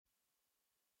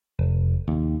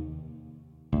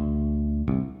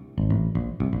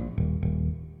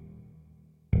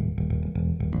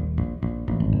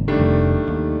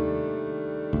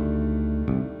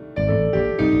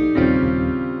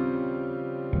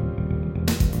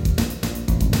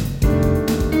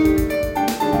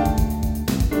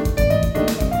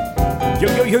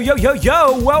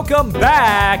Yo, welcome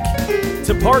back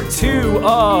to part 2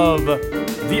 of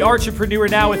The Entrepreneur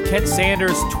Now with Kent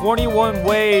Sanders, 21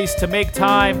 ways to make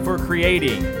time for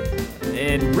creating.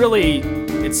 And really,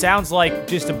 it sounds like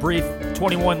just a brief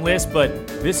 21 list, but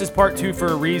this is part 2 for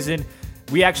a reason.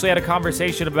 We actually had a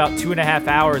conversation about 2.5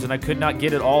 hours, and I could not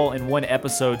get it all in one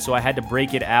episode, so I had to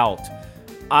break it out.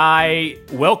 I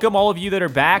welcome all of you that are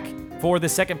back for the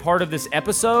second part of this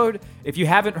episode. If you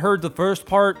haven't heard the first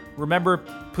part, remember,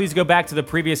 please go back to the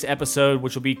previous episode,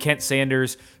 which will be Kent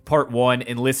Sanders part 1,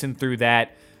 and listen through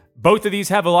that. Both of these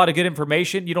have a lot of good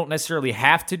information. You don't necessarily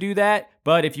have to do that,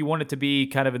 but if you want it to be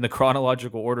kind of in the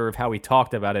chronological order of how we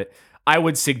talked about it, I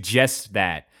would suggest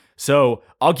that. So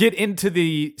I'll get into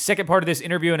the second part of this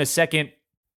interview in a second.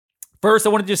 First, I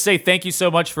want to just say thank you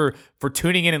so much for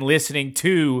tuning in and listening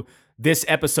to this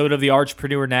episode of The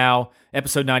Entrepreneur Now,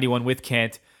 episode 91 with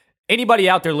Kent. Anybody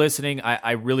out there listening,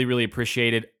 I really, really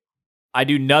appreciate it. I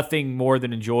do nothing more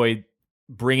than enjoy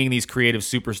bringing these creative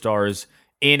superstars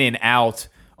in and out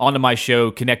onto my show,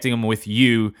 connecting them with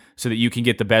you so that you can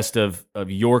get the best of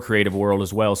your creative world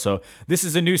as well. So this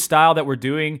is a new style that we're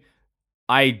doing.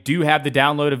 I do have the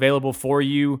download available for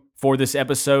you for this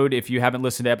episode. If you haven't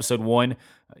listened to episode 1,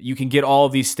 you can get all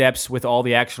of these steps with all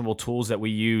the actionable tools that we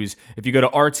use if you go to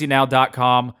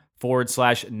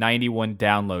artsynow.com/91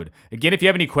 download. Again, if you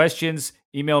have any questions,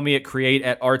 email me at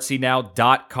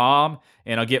create@artsynow.com,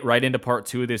 and I'll get right into part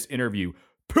 2 of this interview.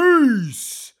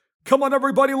 Peace! Come on,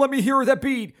 everybody, let me hear that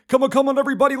beat. Come on,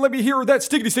 everybody, let me hear that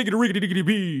stickity riggity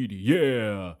beat.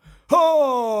 Yeah.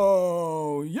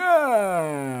 Oh,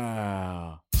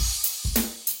 yeah.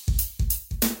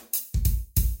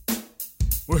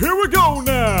 Well, here we go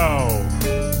now.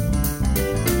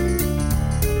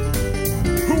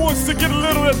 Who wants to get a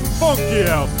little bit funky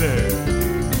out there?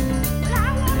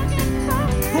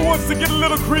 Who wants to get a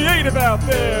little creative out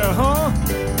there, huh?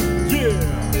 Yeah.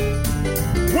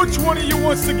 Which one of you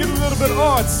wants to get a little bit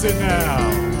artsy now?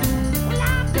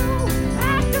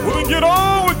 Well, then get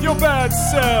on with your bad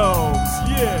selves,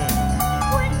 yeah.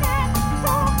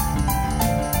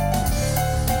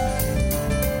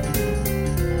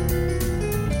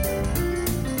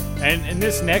 And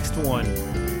this next one,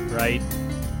 right,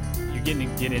 you're getting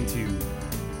to get into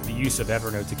the use of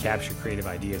Evernote to capture creative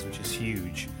ideas, which is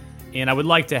huge. And I would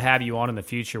like to have you on in the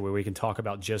future where we can talk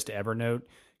about just Evernote,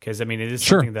 because, I mean, it is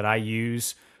something that I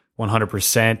use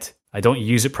 100%. I don't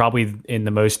use it probably in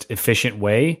the most efficient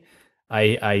way.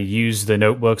 I use the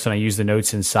notebooks and I use the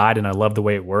notes inside, and I love the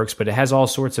way it works, but it has all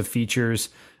sorts of features.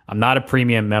 I'm not a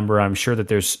premium member. I'm sure that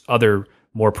there's other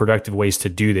more productive ways to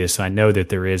do this. I know that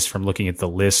there is from looking at the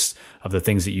lists of the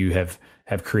things that you have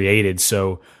created.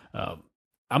 So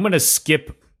I'm going to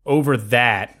skip over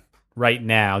that right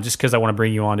now just because I want to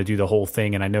bring you on to do the whole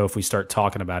thing. And I know if we start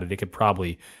talking about it, it could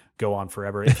probably go on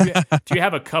forever. Do you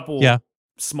have a couple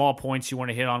small points you want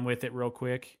to hit on with it real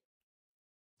quick?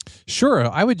 Sure.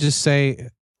 I would just say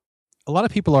a lot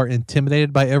of people are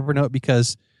intimidated by Evernote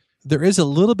because there is a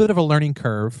little bit of a learning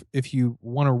curve if you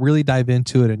want to really dive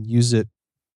into it and use it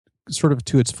sort of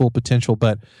to its full potential.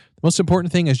 But the most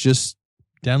important thing is just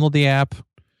download the app,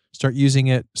 start using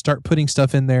it, start putting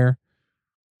stuff in there.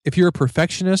 If you're a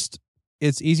perfectionist,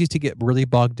 it's easy to get really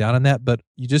bogged down in that, but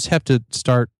you just have to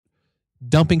start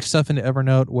dumping stuff into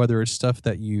Evernote, whether it's stuff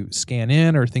that you scan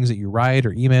in or things that you write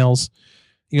or emails.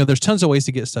 You know, there's tons of ways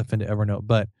to get stuff into Evernote,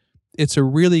 but it's a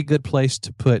really good place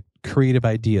to put creative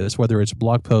ideas, whether it's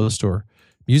blog post or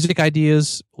music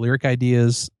ideas, lyric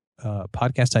ideas,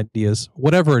 podcast ideas,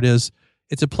 whatever it is.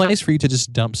 It's a place for you to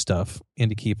just dump stuff and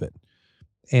to keep it.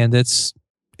 And it's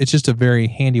just a very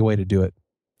handy way to do it.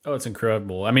 Oh, it's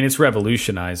incredible. I mean, it's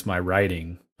revolutionized my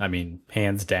writing. I mean,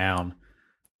 hands down.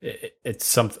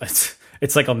 It's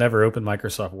like I'll never open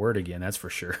Microsoft Word again. That's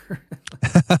for sure.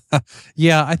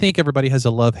 Yeah, I think everybody has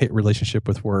a love-hate relationship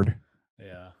with Word.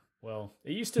 Yeah. Well,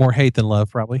 it used to more hate than love,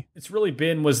 probably. It's really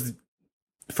been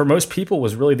for most people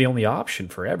was really the only option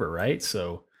forever, right?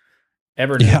 So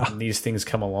Evernote and these things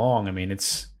come along. I mean,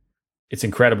 it's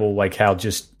incredible, like how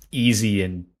just easy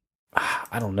and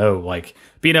I don't know, like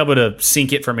being able to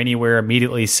sync it from anywhere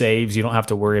immediately saves. You don't have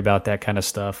to worry about that kind of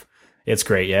stuff. It's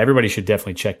great. Yeah, everybody should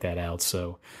definitely check that out.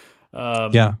 So,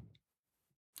 yeah.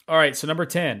 All right. So number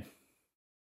 10.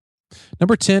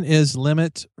 Number 10 is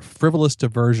limit frivolous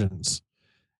diversions.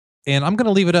 And I'm going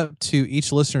to leave it up to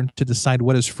each listener to decide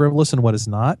what is frivolous and what is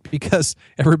not, because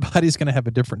everybody's going to have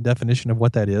a different definition of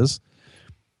what that is.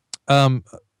 But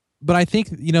I think,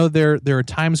 there are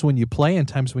times when you play and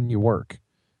times when you work.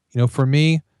 For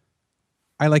me,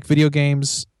 I like video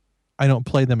games. I don't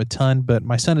play them a ton, but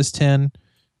my son is 10.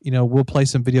 We'll play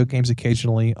some video games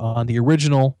occasionally on the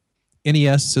original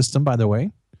NES system, by the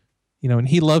way. And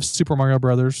he loves Super Mario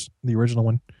Brothers, the original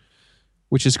one,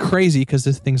 which is crazy because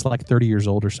this thing's like 30 years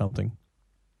old or something.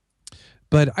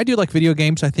 But I do like video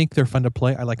games. I think they're fun to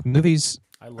play. I like movies.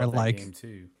 I love that game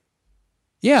too.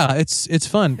 Yeah, it's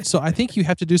fun. So I think you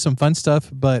have to do some fun stuff,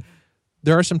 but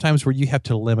there are some times where you have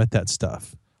to limit that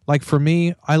stuff. Like for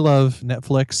me, I love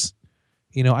Netflix.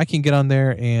 I can get on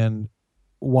there and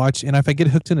watch, and if I get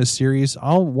hooked in a series,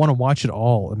 I'll want to watch it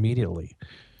all immediately.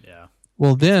 Yeah.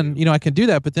 Well, then, I can do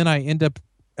that, but then I end up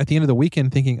at the end of the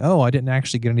weekend thinking, oh, I didn't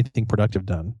actually get anything productive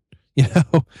done.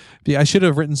 I should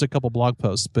have written a couple blog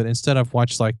posts, but instead I've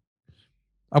watched like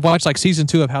season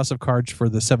 2 of House of Cards for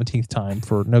the 17th time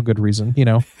for no good reason,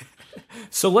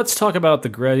 So let's talk about the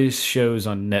greatest shows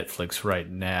on Netflix right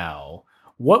now.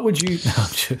 What would you...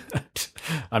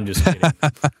 I'm just kidding.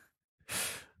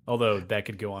 Although that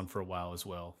could go on for a while as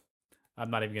well. I'm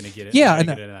not even going to get it. Yeah,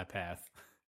 get in that path.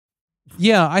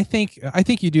 Yeah, I think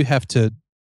you do have to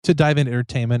dive into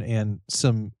entertainment and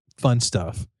some fun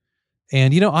stuff.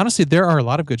 And honestly, there are a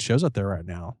lot of good shows out there right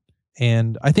now.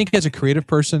 And I think as a creative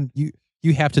person,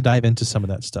 you have to dive into some of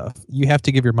that stuff. You have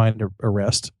to give your mind a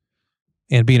rest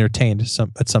and be entertained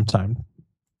at some time.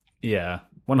 Yeah,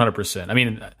 100%. I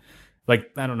mean,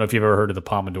 like, I don't know if you've ever heard of the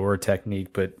Pomodoro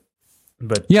technique, but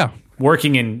yeah,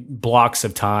 working in blocks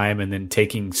of time and then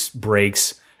taking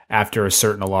breaks after a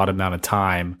certain allotted amount of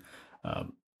time,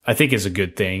 I think is a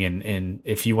good thing. And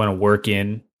if you want to work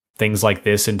in things like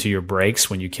this into your breaks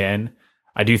when you can,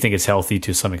 I do think it's healthy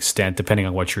to some extent, depending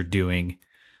on what you're doing.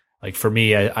 Like for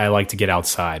me, I like to get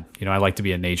outside. I like to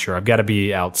be in nature. I've got to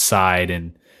be outside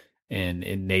and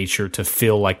in nature to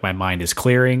feel like my mind is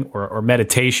clearing, or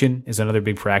meditation is another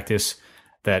big practice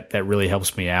that really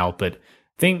helps me out. But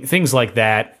things like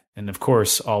that. And of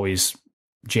course, always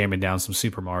jamming down some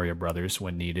Super Mario Brothers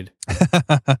when needed.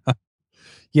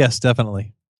 Yes,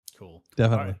 definitely. Cool.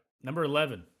 Definitely. All right, number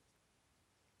 11.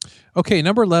 Okay,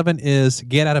 number 11 is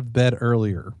get out of bed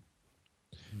earlier.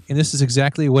 And this is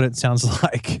exactly what it sounds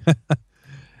like.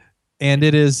 And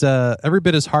it is every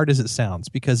bit as hard as it sounds,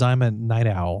 because I'm a night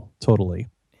owl, totally.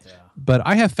 Yeah. But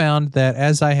I have found that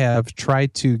as I have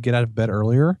tried to get out of bed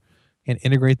earlier and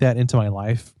integrate that into my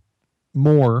life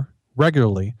more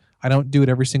regularly, I don't do it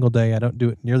every single day. I don't do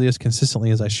it nearly as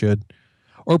consistently as I should,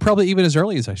 or probably even as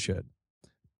early as I should.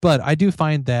 But I do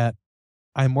find that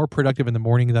I'm more productive in the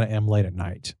morning than I am late at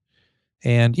night.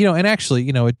 And, and actually,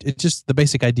 it's just the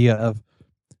basic idea of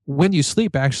when you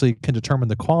sleep actually can determine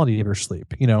the quality of your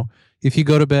sleep. If you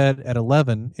go to bed at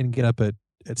 11 and get up at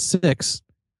 6,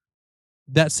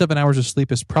 that 7 hours of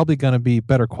sleep is probably going to be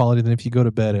better quality than if you go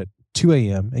to bed at 2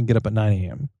 a.m. and get up at 9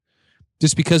 a.m.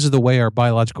 just because of the way our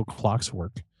biological clocks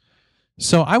work.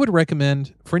 So I would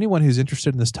recommend, for anyone who's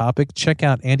interested in this topic, check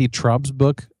out Andy Traub's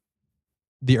book,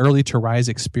 The Early to Rise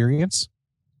Experience.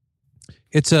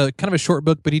 It's a kind of a short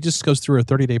book, but he just goes through a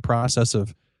 30-day process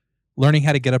of learning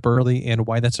how to get up early and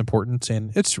why that's important.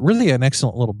 And it's really an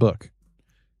excellent little book.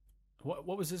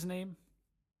 What was his name?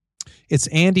 It's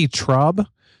Andy Traub.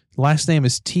 Last name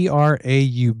is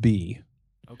Traub.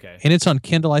 Okay. And it's on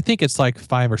Kindle. I think it's like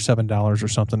 $5 or $7 or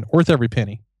something. Worth every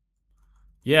penny.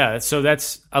 Yeah, so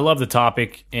I love the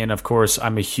topic. And of course,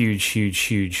 I'm a huge, huge,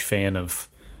 huge fan of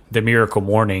The Miracle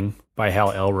Morning by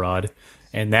Hal Elrod.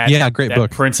 And that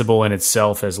book. Principle in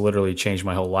itself has literally changed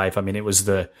my whole life. I mean, it was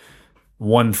the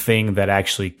one thing that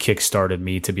actually kickstarted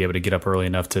me to be able to get up early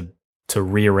enough to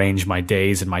rearrange my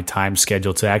days and my time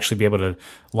schedule to actually be able to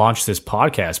launch this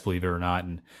podcast, believe it or not.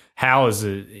 And Hal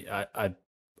I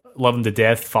love him to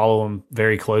death, follow him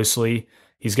very closely.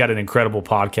 He's got an incredible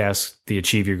podcast, the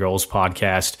Achieve Your Goals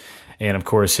podcast. And of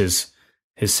course, his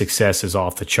success is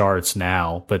off the charts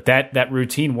now. But that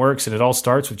routine works, and it all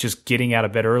starts with just getting out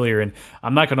of bed earlier. And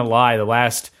I'm not going to lie, the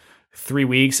last 3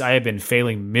 weeks, I have been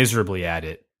failing miserably at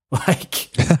it. Like,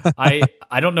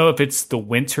 I don't know if it's the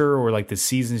winter or like the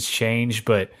seasons change,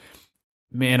 but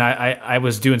man, I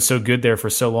was doing so good there for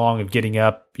so long of getting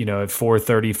up, at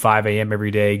 4:30, 5 a.m. every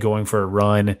day, going for a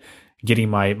run, getting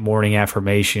my morning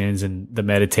affirmations and the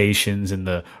meditations and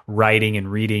the writing and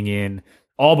reading in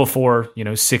all before,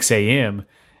 6 a.m.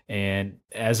 And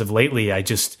as of lately,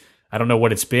 I don't know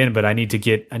what it's been, but I need to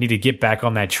get back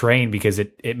on that train, because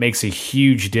it makes a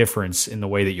huge difference in the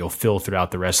way that you'll feel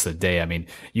throughout the rest of the day. I mean,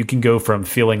 you can go from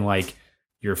feeling like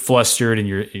you're flustered and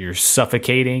you're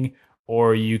suffocating,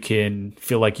 or you can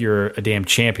feel like you're a damn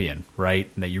champion, right?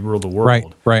 And that you rule the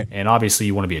world. Right. And obviously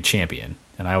you want to be a champion.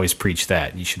 And I always preach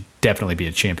that. You should definitely be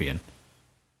a champion.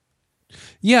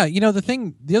 Yeah, the other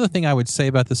thing I would say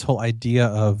about this whole idea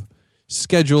of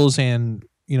schedules and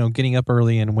getting up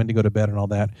early and when to go to bed and all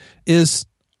that is,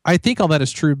 I think all that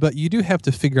is true, but you do have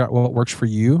to figure out what works for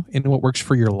you and what works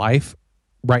for your life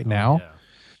right now. Yeah.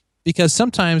 Because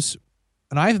sometimes,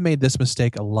 and I've made this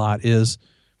mistake a lot, is,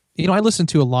 I listen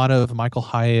to a lot of Michael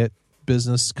Hyatt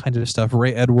business kind of stuff,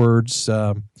 Ray Edwards,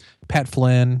 Pat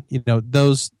Flynn,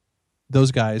 those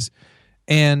guys.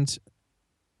 And,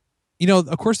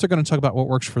 of course they're going to talk about what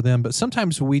works for them, but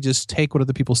sometimes we just take what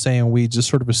other people say and we just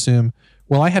sort of assume,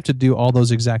 well, I have to do all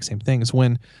those exact same things,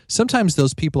 when sometimes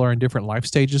those people are in different life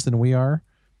stages than we are.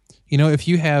 If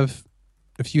you have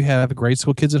grade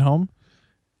school kids at home,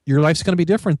 your life's going to be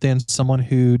different than someone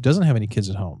who doesn't have any kids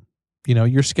at home.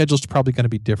 Your schedule's probably going to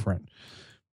be different.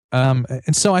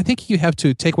 And so I think you have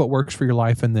to take what works for your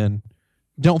life and then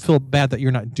don't feel bad that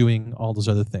you're not doing all those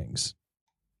other things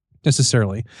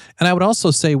necessarily. And I would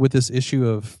also say with this issue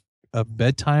of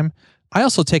bedtime, I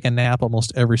also take a nap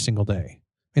almost every single day.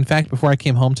 In fact, before I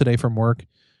came home today from work,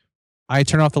 I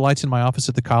turned off the lights in my office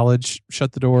at the college,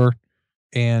 shut the door,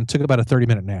 and took about a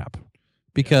 30-minute nap.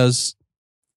 Because,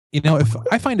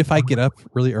 if I get up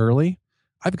really early,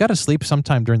 I've got to sleep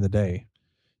sometime during the day.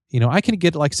 I can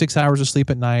get like 6 hours of sleep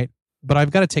at night, but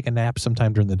I've got to take a nap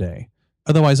sometime during the day.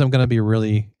 Otherwise, I'm going to be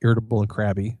really irritable and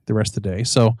crabby the rest of the day.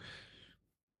 So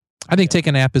I think taking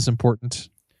a nap is important.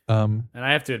 And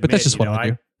I have to admit, but that's just what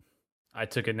I do. I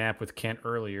took a nap with Kent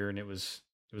earlier, and it was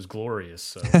glorious.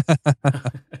 So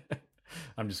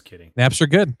I'm just kidding. Naps are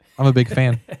good. I'm a big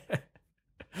fan.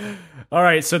 All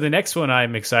right, so the next one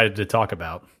I'm excited to talk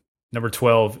about. Number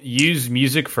 12, use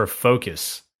music for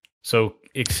focus. So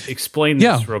explain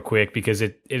this real quick, because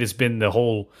it has been the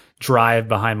whole drive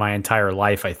behind my entire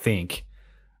life, I think.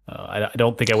 I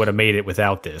don't think I would have made it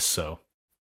without this. So,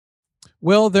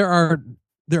 well, there are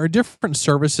different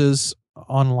services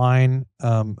online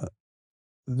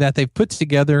that they've put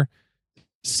together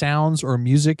sounds or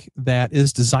music that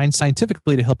is designed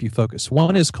scientifically to help you focus.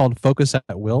 One is called Focus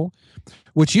at Will,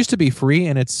 which used to be free,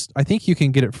 and I think you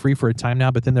can get it free for a time now,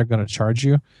 but then they're going to charge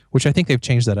you, which I think they've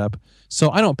changed that up.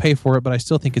 So I don't pay for it, but I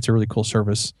still think it's a really cool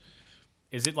service.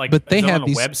 Is it like, but they have on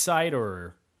a website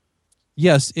or?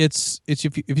 Yes, it's if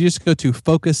you just go to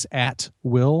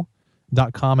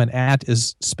focusatwill.com, and at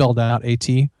is spelled out AT.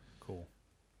 Cool.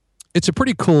 It's a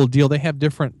pretty cool deal. They have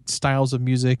different styles of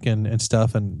music and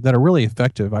stuff, and that are really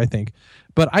effective, I think.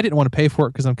 But I didn't want to pay for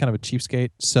it because I'm kind of a cheapskate.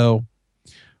 So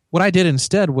what I did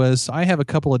instead was I have a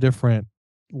couple of different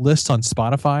lists on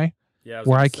Spotify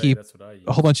where I keep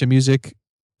a whole bunch of music.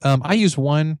 I use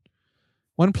one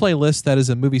playlist that is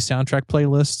a movie soundtrack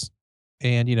playlist,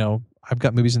 and I've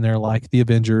got movies in there like The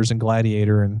Avengers and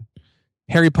Gladiator and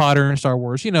Harry Potter and Star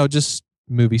Wars. Just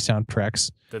movie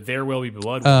soundtracks. The There Will Be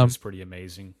Blood one is pretty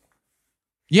amazing.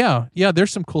 Yeah,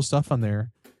 there's some cool stuff on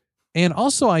there. And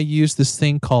also I use this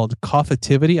thing called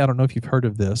Creativity. I don't know if you've heard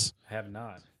of this. I have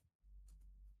not.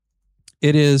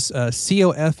 It is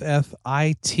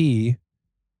COFFITIVITY.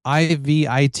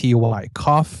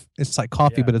 Cough. It's like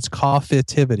coffee, but it's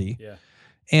Creativity. Yeah.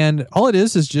 And all it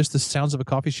is just the sounds of a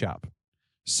coffee shop.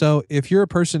 So if you're a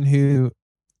person who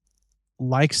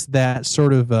likes that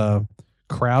sort of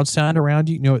crowd sound around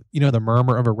you, the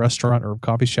murmur of a restaurant or a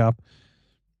coffee shop,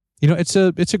 it's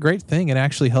a great thing. It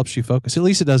actually helps you focus. At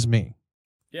least it does me.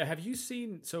 Yeah. Have you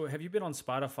been on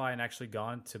Spotify and actually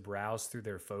gone to browse through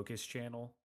their focus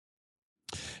channel?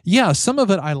 Yeah, some of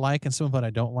it I like and some of it I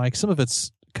don't like. Some of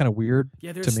it's kind of weird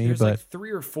to me. There's but like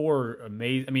 3 or 4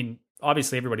 amazing. I mean,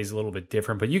 obviously everybody's a little bit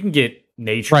different, but you can get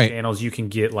nature channels. You can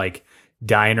get like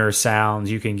diner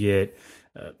sounds. You can get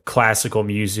classical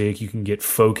music. You can get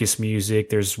focus music.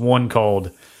 There's one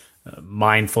called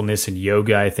mindfulness and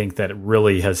yoga, I think, that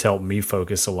really has helped me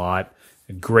focus a lot.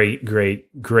 A great way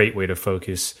to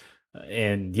focus.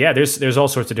 And yeah, there's all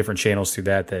sorts of different channels through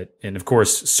that, and of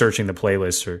course, searching the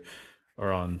playlists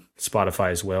are on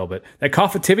Spotify as well. But that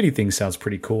Creativity thing sounds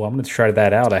pretty cool. I'm going to try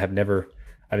that out. I've never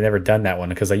done that one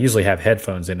because I usually have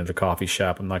headphones into the coffee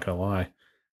shop. I'm not going to lie,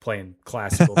 playing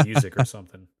classical music or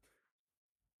something.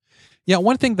 Yeah,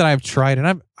 one thing that I've tried,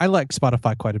 and I like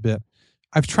Spotify quite a bit.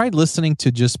 I've tried listening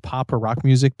to just pop or rock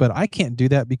music, but I can't do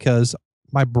that because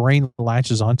my brain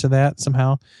latches onto that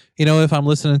somehow. If I'm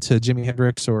listening to Jimi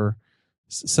Hendrix or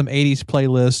some 80s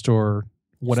playlist or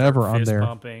whatever on there,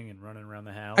 pumping and running around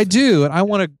the house. I do, and I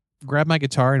want to grab my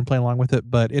guitar and play along with it,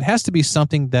 but it has to be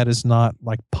something that is not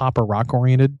like pop or rock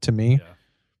oriented to me.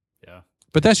 Yeah.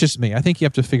 But that's just me. I think you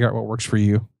have to figure out what works for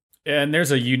you. And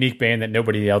there's a unique band that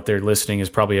nobody out there listening has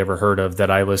probably ever heard of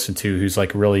that I listen to, who's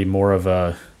like really more of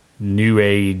a new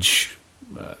age,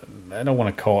 I don't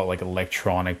want to call it like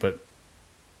electronic, but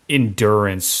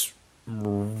endurance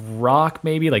rock,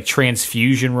 maybe like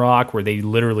transfusion rock, where they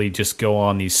literally just go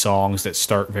on these songs that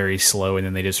start very slow and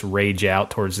then they just rage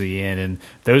out towards the end. And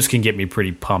those can get me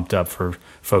pretty pumped up for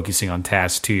focusing on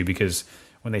task 2, because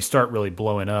when they start really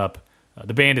blowing up.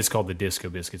 The band is called the Disco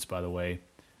Biscuits, by the way.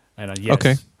 And yes,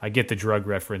 Okay. I get the drug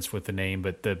reference with the name,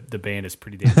 but the band is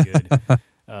pretty damn good.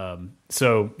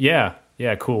 So yeah,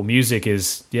 cool. Music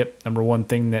is number one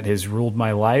thing that has ruled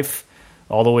my life,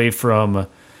 all the way from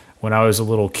when I was a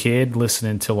little kid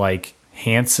listening to like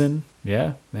Hanson.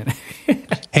 Yeah, man.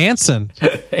 Hanson.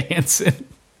 Hanson.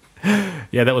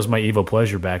 Yeah, that was my evil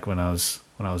pleasure back when I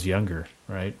was younger,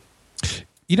 right?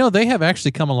 You know, they have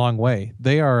actually come a long way.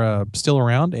 They are still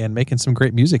around and making some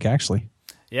great music, actually.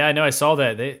 Yeah, I know. I saw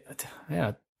that.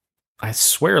 I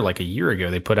swear, like a year ago,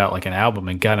 they put out like an album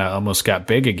and kind of almost got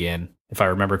big again, if I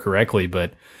remember correctly.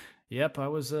 But yep, I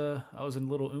was a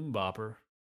little bopper.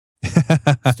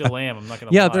 Still am. I'm not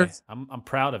gonna lie. I'm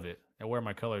proud of it. I wear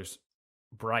my colors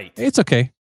bright. It's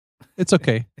okay. It's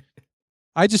okay.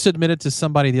 I just admitted to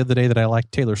somebody the other day that I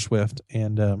like Taylor Swift,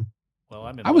 and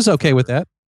I was okay with that.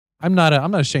 I'm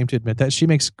not ashamed to admit that she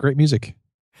makes great music.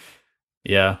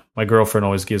 Yeah, my girlfriend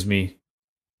always gives me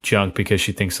junk because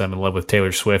she thinks I'm in love with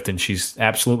Taylor Swift, and she's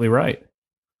absolutely right.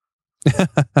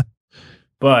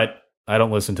 But I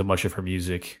don't listen to much of her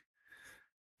music.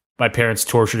 My parents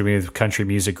tortured me with country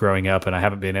music growing up, and I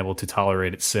haven't been able to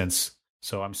tolerate it since.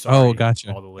 So I'm sorry,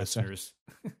 gotcha. all the listeners.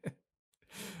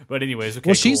 But anyways, okay.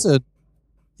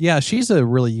 Well, she's a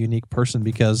really unique person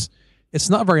because it's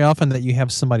not very often that you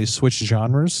have somebody switch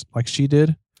genres like she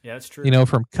did. Yeah, that's true. You know,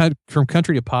 from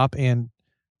country to pop, and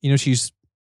you know, she's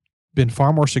been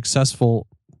far more successful.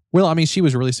 Well, I mean, she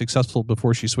was really successful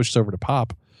before she switched over to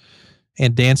pop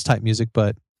and dance type music,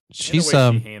 but she's she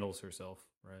handles herself,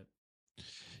 right?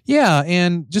 Yeah,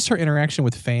 and just her interaction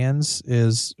with fans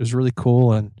is really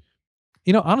cool, and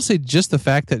you know, honestly, just the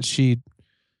fact that she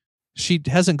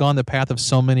hasn't gone the path of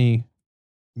so many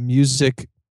music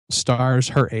stars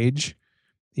her age,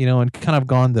 you know, and kind of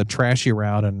gone the trashy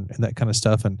route and that kind of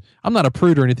stuff. And I'm not a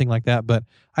prude or anything like that, but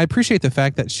I appreciate the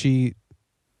fact that she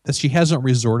hasn't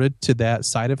resorted to that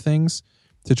side of things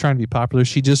to try and be popular.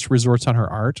 She just resorts on her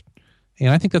art, and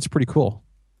I think that's pretty cool.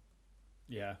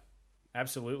 Yeah,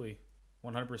 absolutely.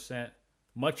 100%.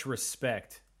 Much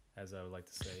respect, as I would like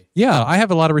to say. Yeah, I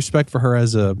have a lot of respect for her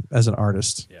as an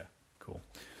artist. Yeah, cool.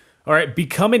 All right,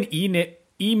 become an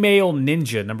email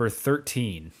ninja, number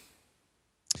 13.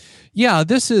 Yeah,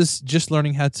 this is just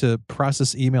learning how to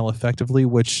process email effectively,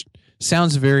 which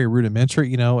sounds very rudimentary.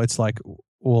 You know, it's like,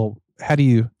 well,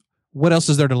 what else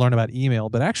is there to learn about email?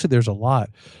 But actually there's a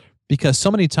lot, because so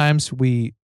many times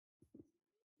we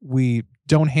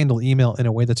don't handle email in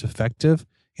a way that's effective,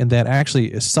 and that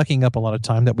actually is sucking up a lot of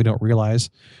time that we don't realize.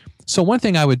 So one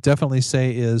thing I would definitely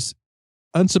say is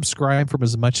unsubscribe from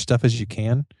as much stuff as you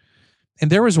can. And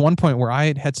there was one point where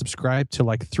I had subscribed to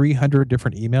like 300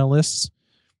 different email lists,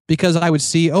 because I would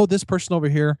see, oh, this person over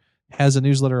here has a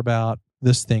newsletter about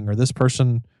this thing, or this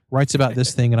person writes about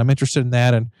this thing, and I'm interested in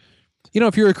that. And, you know,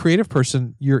 if you're a creative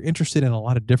person, you're interested in a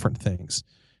lot of different things.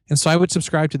 And so I would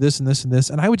subscribe to this and this and this,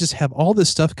 and I would just have all this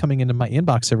stuff coming into my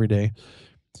inbox every day.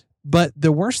 But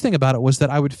the worst thing about it was that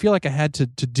I would feel like I had to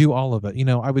do all of it. You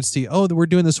know, I would see, oh, we're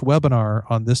doing this webinar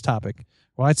on this topic.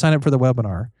 Well, I'd sign up for the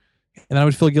webinar, and I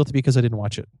would feel guilty because I didn't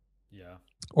watch it. Yeah.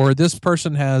 Or this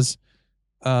person has,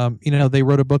 you know, they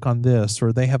wrote a book on this,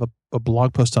 or they have a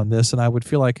blog post on this, and I would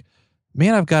feel like,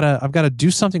 man, I've got to do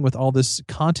something with all this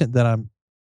content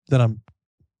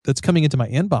that's coming into my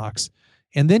inbox.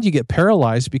 And then you get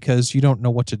paralyzed because you don't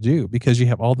know what to do, because you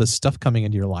have all this stuff coming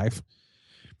into your life.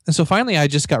 And so finally, I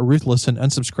just got ruthless and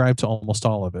unsubscribed to almost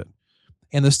all of it.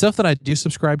 And the stuff that I do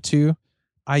subscribe to,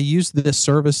 I use this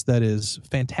service that is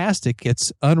fantastic.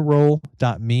 It's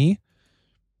unroll.me.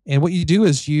 And what you do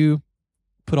is you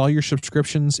put all your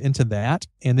subscriptions into that,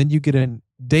 and then you get a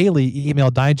daily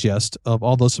email digest of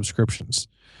all those subscriptions.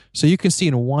 So you can see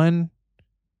in one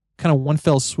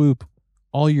fell swoop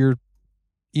all your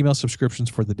email subscriptions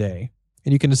for the day,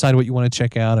 and you can decide what you want to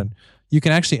check out, and you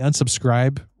can actually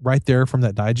unsubscribe right there from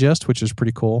that digest, which is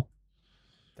pretty cool.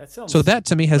 That sounds so that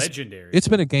to me has legendary. It's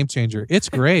been a game changer. It's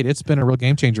great. It's been a real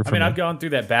game changer for me. I've gone through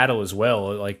that battle as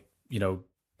well. Like, you know,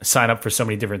 sign up for so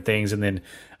many different things, and then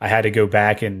I had to go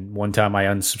back, and one time I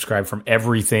unsubscribed from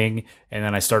everything, and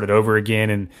then I started over again,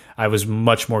 and I was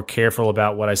much more careful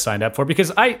about what I signed up for,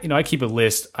 because I keep a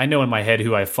list. I know in my head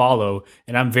who I follow,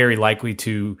 and I'm very likely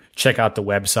to check out the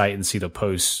website and see the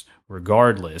posts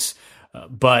regardless.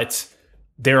 But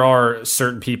there are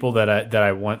certain people that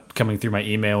I want coming through my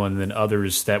email, and then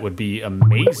others that would be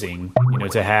amazing, you know,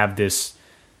 to have this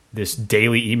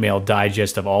daily email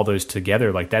digest of all those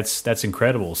together. Like that's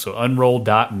incredible. So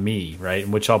unroll.me, right?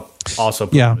 Which I'll also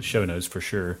put in the show notes for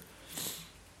sure.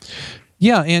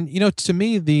 Yeah. And, you know, to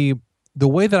me, the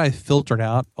way that I filtered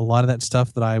out a lot of that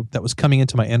stuff that was coming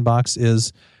into my inbox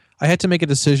is I had to make a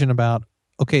decision about,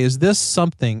 okay, is this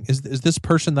something, is this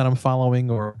person that I'm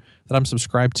following or that I'm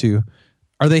subscribed to,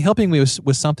 are they helping me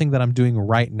with something that I'm doing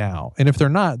right now? And if they're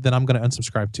not, then I'm going to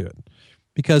unsubscribe to it.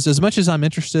 Because as much as I'm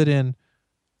interested in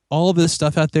all of this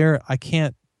stuff out there, I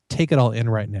can't take it all in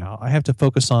right now. I have to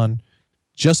focus on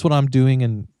just what I'm doing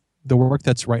and the work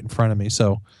that's right in front of me.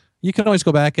 So you can always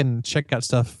go back and check out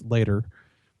stuff later.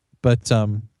 But,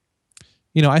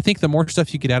 I think the more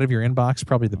stuff you get out of your inbox,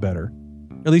 probably the better.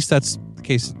 At least that's the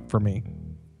case for me.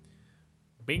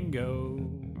 Bingo.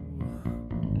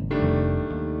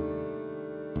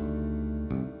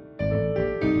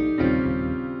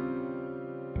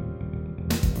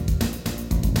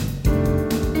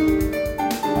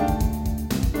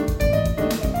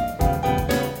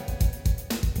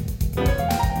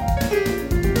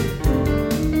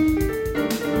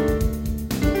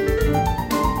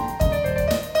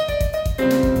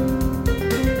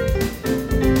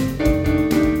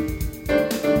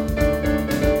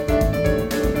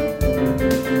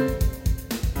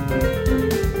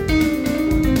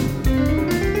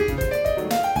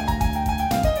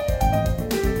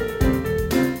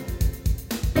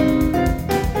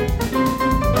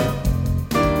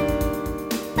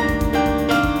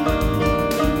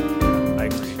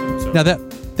 Now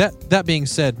that being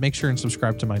said, make sure and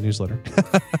subscribe to my newsletter.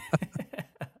 I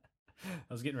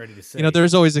was getting ready to say.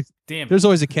 There's always a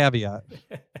caveat.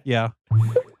 Yeah.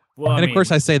 Well, of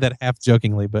course I say that half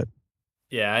jokingly, but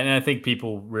yeah, and I think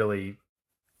people really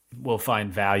will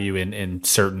find value in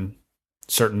certain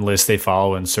lists they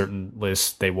follow and certain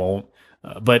lists they won't.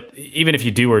 But even if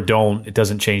you do or don't, it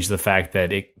doesn't change the fact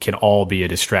that it can all be a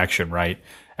distraction, right?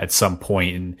 At some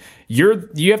point, and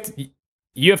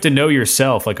you have to know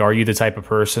yourself. Like, are you the type of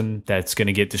person that's going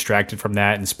to get distracted from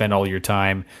that and spend all your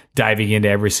time diving into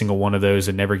every single one of those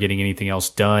and never getting anything else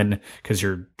done because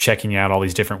you're checking out all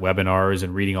these different webinars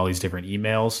and reading all these different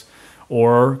emails?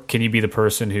 Or can you be the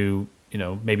person who,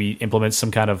 maybe implements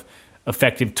some kind of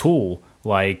effective tool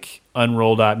like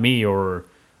Unroll.me or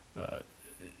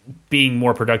being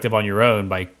more productive on your own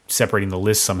by separating the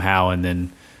list somehow and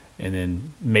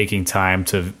then making time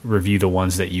to review the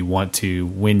ones that you want to,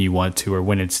 when you want to, or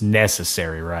when it's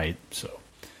necessary, right? So,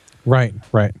 right.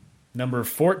 Number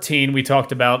 14, we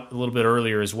talked about a little bit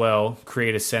earlier as well,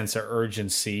 create a sense of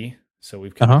urgency. So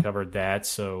we've kind of covered that.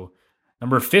 So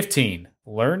number 15,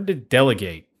 learn to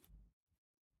delegate.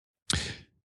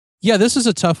 Yeah, this is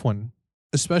a tough one,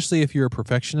 especially if you're a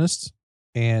perfectionist.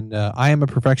 And I am a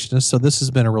perfectionist, so this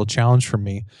has been a real challenge for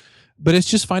me. But it's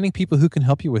just finding people who can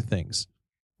help you with things.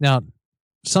 Now,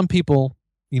 some people,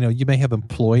 you may have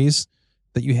employees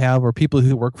that you have or people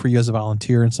who work for you as a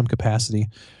volunteer in some capacity.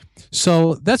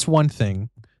 So that's one thing.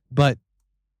 But,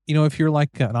 if you're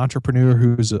like an entrepreneur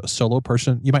who's a solo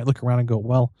person, you might look around and go,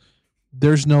 well,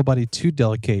 there's nobody to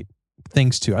delegate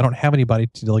things to. I don't have anybody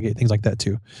to delegate things like that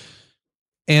to.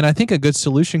 And I think a good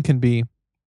solution can be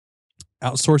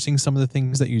outsourcing some of the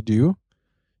things that you do.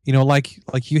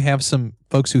 Like you have some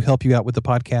folks who help you out with the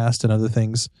podcast and other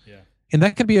things. Yeah. And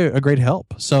that could be a great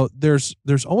help. So there's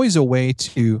always a way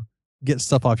to get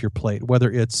stuff off your plate,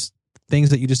 whether it's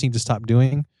things that you just need to stop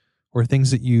doing or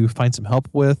things that you find some help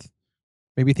with,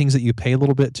 maybe things that you pay a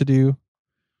little bit to do.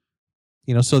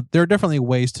 So there are definitely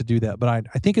ways to do that. But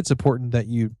I think it's important that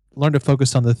you learn to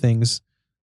focus on the things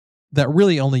that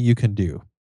really only you can do.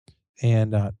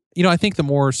 And, I think the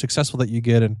more successful that you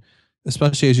get, and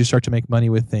especially as you start to make money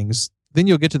with things, then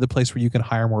you'll get to the place where you can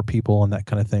hire more people and that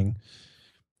kind of thing.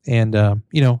 And,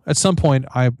 at some point,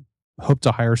 I hope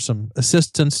to hire some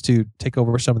assistants to take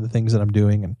over some of the things that I'm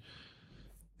doing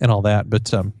and all that.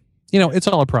 But, it's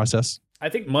all a process. I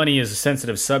think money is a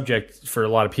sensitive subject for a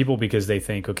lot of people because they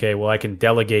think, okay, well, I can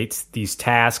delegate these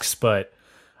tasks, but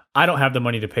I don't have the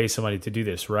money to pay somebody to do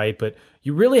this, right? But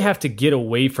you really have to get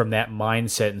away from that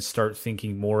mindset and start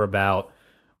thinking more about,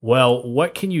 well,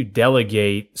 what can you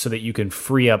delegate so that you can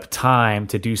free up time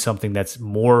to do something that's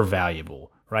more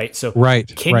valuable, right? So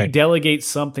can you delegate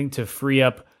something to free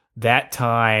up that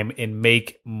time and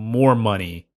make more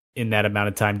money in that amount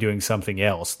of time doing something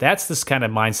else? That's this kind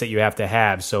of mindset you have to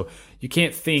have. So you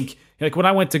can't think, like when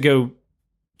I went to go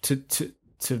to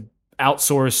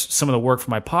outsource some of the work for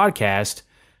my podcast,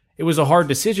 it was a hard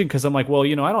decision because I'm like, well,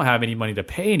 I don't have any money to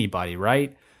pay anybody,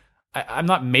 right? I'm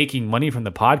not making money from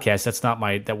the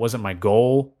podcast. That wasn't my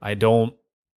goal. I don't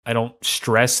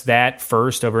stress that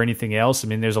first over anything else. I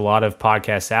mean, there's a lot of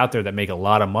podcasts out there that make a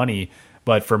lot of money,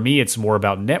 but for me, it's more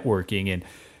about networking.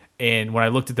 And when I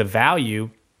looked at the value,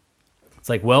 it's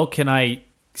like, well, can I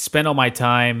spend all my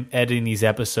time editing these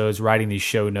episodes, writing these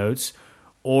show notes,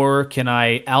 Or can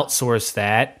I outsource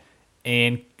that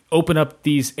and open up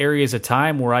these areas of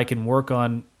time where I can work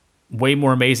on way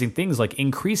more amazing things like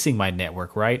increasing my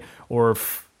network, right? Or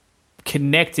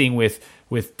connecting with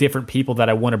different people that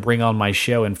I want to bring on my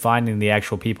show and finding the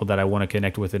actual people that I want to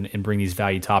connect with and bring these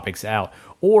value topics out.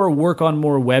 Or work on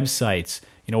more websites,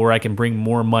 where I can bring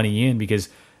more money in, because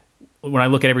when I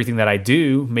look at everything that I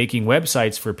do, making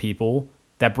websites for people,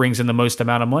 that brings in the most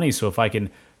amount of money. So if I can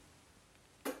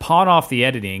pawn off the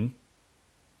editing,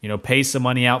 pay some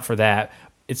money out for that,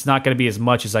 it's not going to be as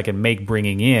much as I can make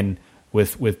bringing in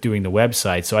with doing the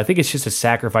website. So I think it's just a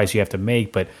sacrifice you have to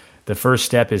make, but the first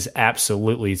step is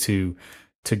absolutely to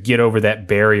get over that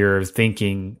barrier of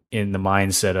thinking in the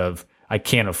mindset of I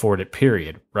can't afford it,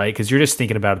 period, right? Because you're just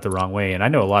thinking about it the wrong way. And I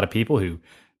know a lot of people who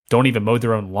don't even mow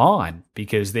their own lawn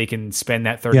because they can spend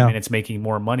that 30 minutes making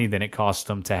more money than it costs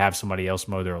them to have somebody else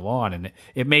mow their lawn. And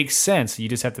it makes sense. You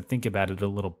just have to think about it a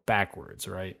little backwards,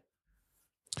 right?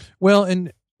 Well,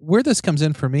 and where this comes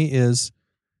in for me is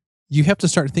you have to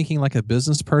start thinking like a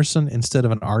business person instead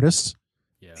of an artist.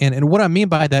 Yeah. And what I mean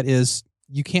by that is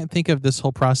you can't think of this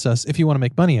whole process, if you want to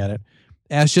make money at it,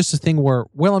 as just a thing where,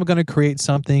 well, I'm going to create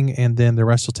something and then the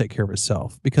rest will take care of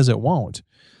itself, because it won't.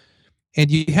 And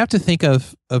you have to think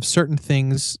of certain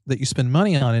things that you spend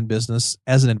money on in business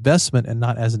as an investment and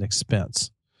not as an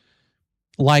expense.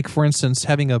 Like, for instance,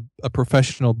 having a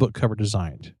professional book cover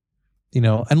designed.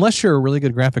 Unless you're a really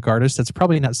good graphic artist, that's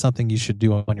probably not something you should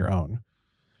do on your own.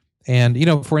 And,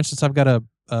 for instance, I've got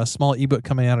a small ebook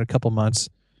coming out in a couple months.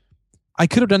 I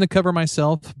could have done the cover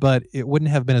myself, but it wouldn't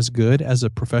have been as good as a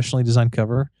professionally designed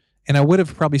cover. And I would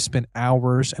have probably spent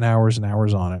hours and hours and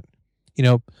hours on it.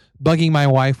 Bugging my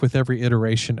wife with every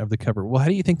iteration of the cover. Well, how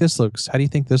do you think this looks? How do you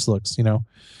think this looks?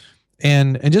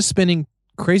 And just spending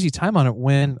crazy time on it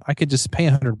when I could just pay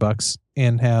 $100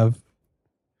 and have,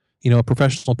 a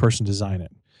professional person design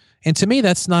it. And to me,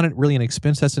 that's not really an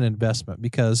expense. That's an investment,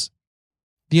 because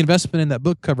the investment in that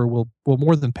book cover will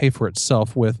more than pay for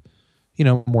itself with,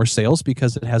 more sales,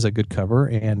 because it has a good cover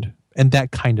and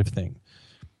that kind of thing.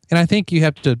 And I think you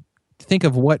have to think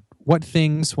of what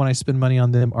things, when I spend money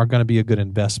on them, are going to be a good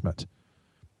investment,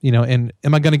 and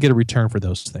am I going to get a return for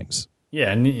those things?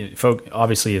 Yeah. And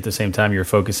obviously at the same time, you're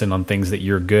focusing on things that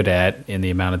you're good at in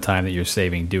the amount of time that you're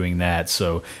saving doing that.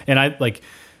 So, and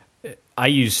I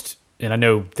used, and I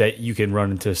know that you can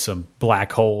run into some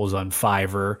black holes on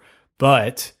Fiverr,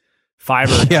 but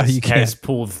Fiverr has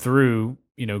pulled through,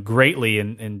 greatly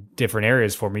in different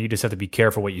areas for me. You just have to be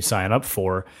careful what you sign up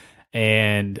for.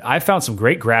 And I found some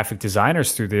great graphic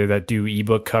designers through there that do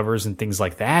ebook covers and things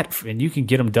like that. And you can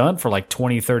get them done for like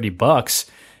 $20, $30.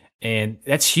 And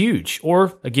that's huge.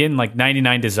 Or again, like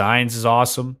 99 Designs is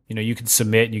awesome. You can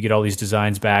submit and you get all these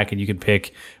designs back and you can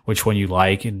pick which one you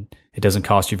like, and it doesn't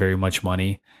cost you very much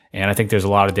money. And I think there's a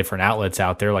lot of different outlets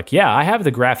out there. Like, yeah, I have the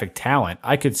graphic talent.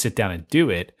 I could sit down and do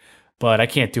it, but I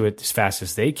can't do it as fast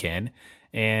as they can.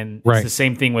 And it's the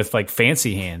same thing with like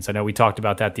Fancy Hands. I know we talked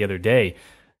about that the other day.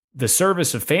 The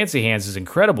service of Fancy Hands is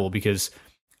incredible because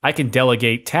I can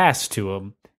delegate tasks to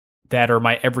them that are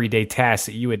my everyday tasks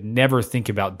that you would never think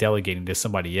about delegating to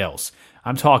somebody else.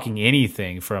 I'm talking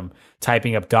anything from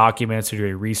typing up documents or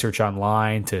doing research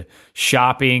online to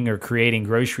shopping or creating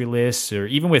grocery lists, or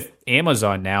even with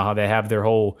Amazon now, how they have their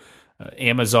whole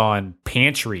Amazon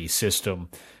pantry system.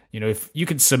 If you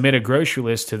can submit a grocery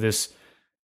list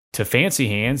to Fancy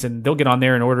Hands, and they'll get on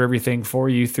there and order everything for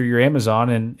you through your Amazon,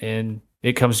 and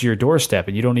it comes to your doorstep,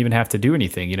 and you don't even have to do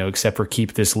anything, except for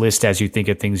keep this list as you think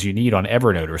of things you need on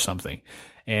Evernote or something.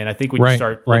 And I think when you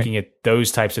start looking at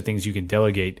those types of things you can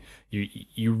delegate,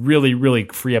 you really, really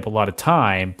free up a lot of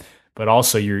time, but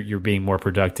also you're being more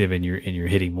productive, and you're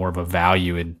hitting more of a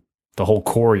value in the whole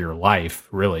core of your life,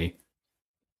 really.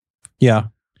 Yeah.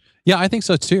 Yeah, I think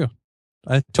so too.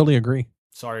 I totally agree.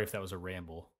 Sorry if that was a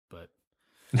ramble, but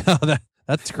no,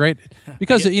 that's great,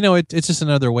 because it's just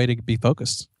another way to be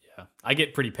focused. I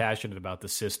get pretty passionate about the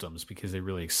systems because they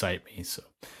really excite me. So,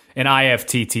 and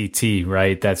IFTTT,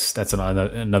 right? That's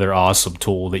another awesome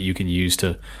tool that you can use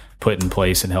to put in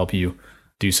place and help you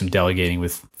do some delegating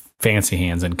with Fancy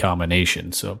Hands in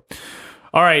combination. So,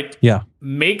 all right. Yeah.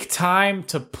 Make time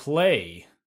to play.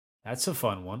 That's a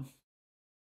fun one.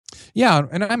 Yeah.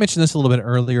 And I mentioned this a little bit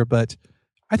earlier, but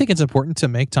I think it's important to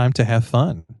make time to have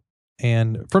fun.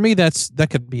 And for me, that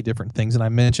could be different things. And I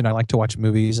mentioned I like to watch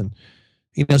movies and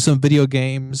some video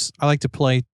games. I like to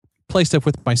play stuff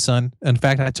with my son. In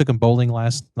fact, I took him bowling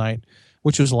last night,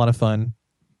 which was a lot of fun.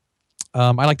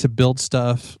 I like to build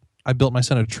stuff. I built my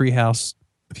son a tree house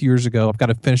a few years ago. I've got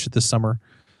to finish it this summer.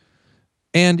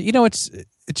 And it's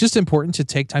just important to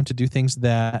take time to do things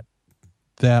that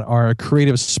that are a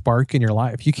creative spark in your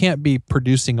life. You can't be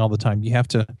producing all the time. You have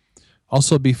to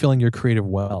also be feeling your creative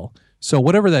well. So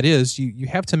whatever that is, you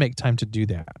have to make time to do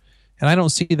that. And I don't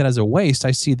see that as a waste.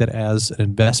 I see that as an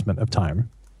investment of time.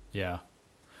 Yeah.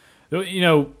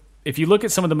 If you look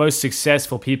at some of the most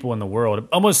successful people in the world,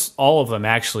 almost all of them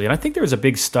actually, and I think there was a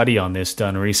big study on this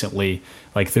done recently,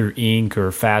 like through Inc.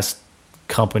 or Fast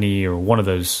Company or one of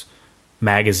those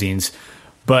magazines,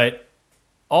 but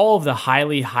all of the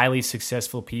highly, highly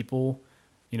successful people,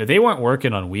 they weren't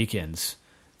working on weekends.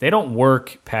 They don't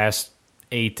work past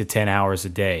 8 to 10 hours a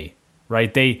day,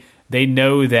 right? They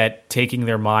know that taking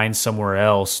their mind somewhere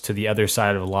else to the other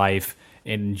side of life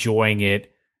and enjoying it,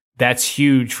 that's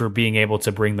huge for being able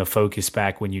to bring the focus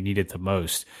back when you need it the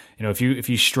most. If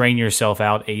you strain yourself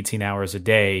out 18 hours a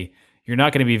day, you're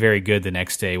not going to be very good the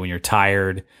next day when you're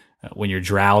tired, when you're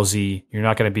drowsy. You're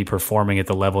not going to be performing at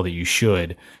the level that you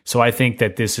should. So I think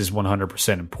that this is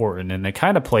 100% important, and it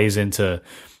kind of plays into,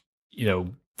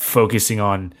 focusing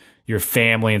on your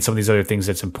family and some of these other things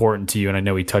that's important to you. And I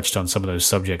know we touched on some of those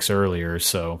subjects earlier.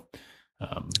 So,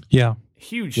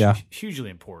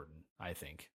 hugely important, I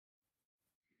think.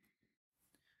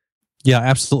 Yeah,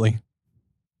 absolutely.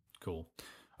 Cool.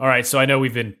 All right. So I know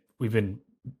we've been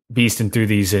beasting through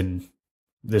these, and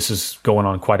this is going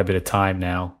on quite a bit of time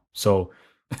now. So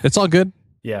it's all good.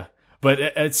 Yeah. But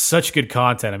it's such good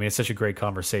content. I mean, it's such a great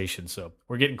conversation. So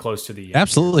we're getting close to the end.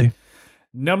 Absolutely.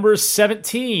 Number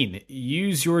 17,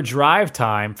 use your drive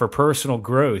time for personal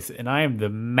growth. And I am the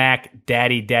Mac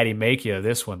daddy make you of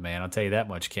this one, man. I'll tell you that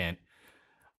much, Kent.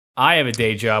 I have a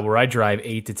day job where I drive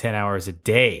 8 to 10 hours a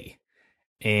day.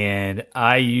 And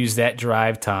I use that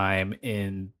drive time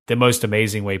in the most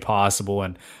amazing way possible.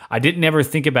 And I didn't ever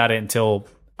think about it until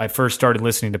I first started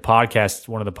listening to podcasts.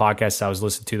 One of the podcasts I was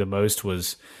listening to the most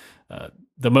was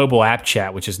the mobile app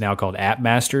chat, which is now called App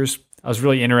Masters. I was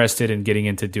really interested in getting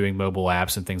into doing mobile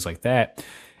apps and things like that.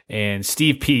 And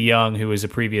Steve P. Young, who was a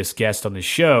previous guest on the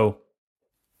show,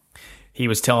 he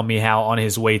was telling me how on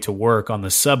his way to work on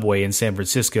the subway in San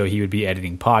Francisco, he would be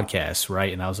editing podcasts,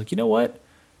 right? And I was like, you know what?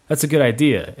 That's a good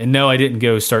idea. And no, I didn't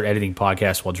go start editing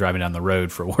podcasts while driving down the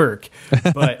road for work.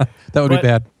 But that would be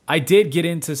bad. I did get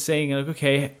into saying, like,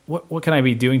 okay, what can I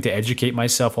be doing to educate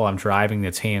myself while I'm driving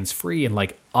that's hands-free? And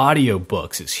like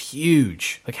audiobooks is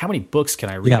huge. Like, how many books can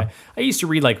I read? Yeah. I used to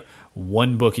read like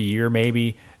one book a year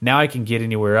maybe. Now I can get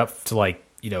anywhere up to like,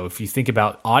 if you think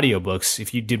about audiobooks,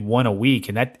 if you did one a week,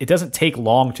 and that it doesn't take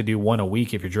long to do one a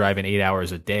week if you're driving 8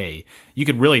 hours a day. You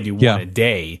could really do one a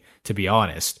day, to be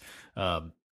honest.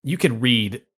 You can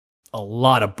read a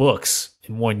lot of books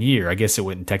in 1 year. I guess it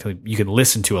wouldn't technically, you can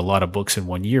listen to a lot of books in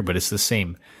 1 year, but it's the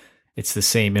same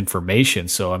information.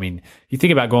 So, I mean, you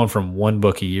think about going from one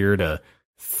book a year to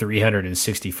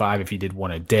 365 if you did one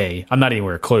a day. I'm not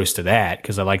anywhere close to that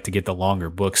because I like to get the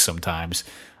longer books sometimes.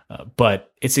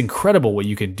 But it's incredible what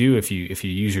you can do if you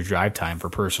use your drive time for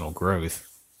personal growth.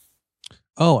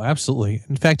 Oh, absolutely.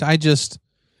 In fact, I just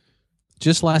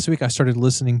last week I started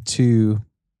listening to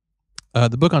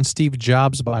the book on Steve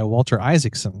Jobs by Walter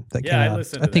Isaacson that came out. I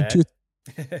listened to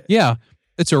that. Yeah,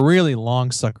 it's a really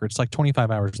long sucker. It's like 25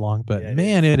 hours long, but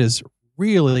man, it is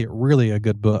really, really a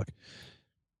good book.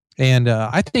 And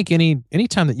I think any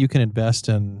time that you can invest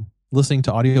in listening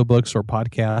to audiobooks or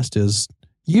podcast is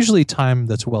usually time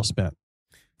that's well spent.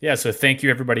 Yeah, so thank you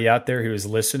everybody out there who is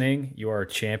listening. You are a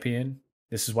champion.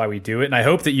 This is why we do it. And I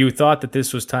hope that you thought that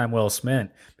this was time well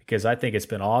spent, because I think it's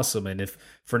been awesome. And if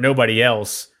for nobody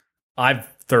else, I've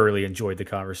thoroughly enjoyed the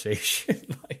conversation.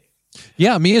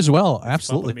 Yeah, me as well.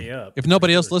 Absolutely. Me up, if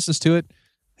nobody else listens to it,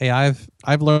 hey,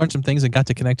 I've learned some things and got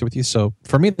to connect with you. So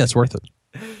for me, that's worth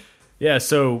it. Yeah.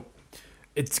 So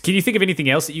can you think of anything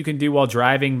else that you can do while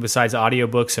driving besides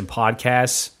audiobooks and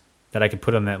podcasts that I could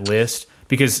put on that list?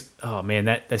 Because, oh man,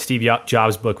 that Steve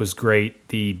Jobs book was great.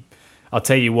 I'll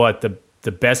tell you what,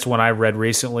 the best one I read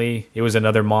recently, it was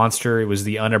another monster. It was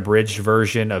the unabridged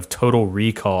version of Total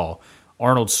Recall,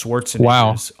 Arnold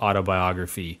Schwarzenegger's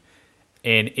autobiography.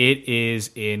 And it is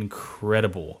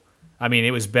incredible. I mean,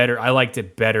 it was better. I liked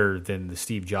it better than the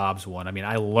Steve Jobs one. I mean,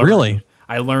 I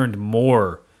learned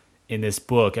more in this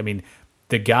book. I mean,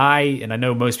 the guy, and I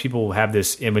know most people have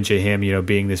this image of him,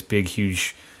 being this big,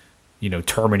 huge,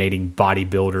 terminating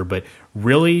bodybuilder, but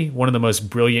really one of the most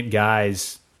brilliant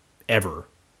guys ever.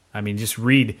 I mean, just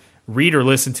read or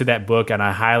listen to that book, and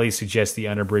I highly suggest the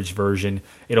unabridged version.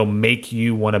 It'll make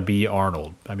you want to be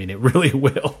Arnold. I mean, it really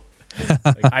will.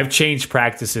 I've changed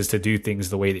practices to do things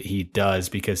the way that he does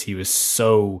because he was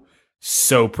so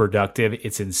productive.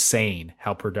 It's insane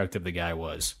how productive the guy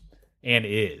was and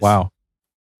is. Wow.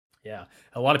 Yeah.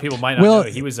 A lot of people might not know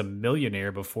he was a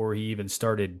millionaire before he even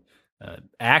started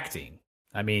acting.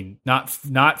 I mean, not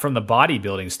from the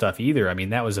bodybuilding stuff either. I mean,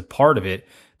 that was a part of it,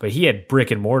 but he had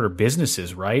brick and mortar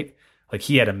businesses, right? Like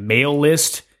he had a mail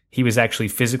list. He was actually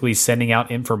physically sending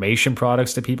out information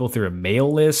products to people through a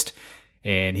mail list,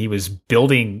 and he was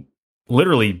building,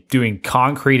 literally doing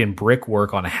concrete and brick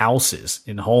work on houses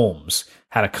in homes,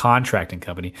 had a contracting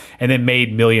company, and then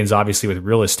made millions obviously with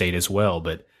real estate as well.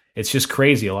 But it's just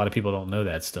crazy. A lot of people don't know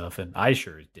that stuff, and I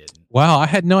sure didn't. Wow, I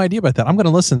had no idea about that. I'm going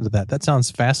to listen to that. That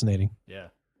sounds fascinating. Yeah,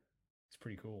 it's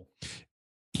pretty cool.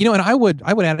 You know, and I would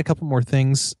add a couple more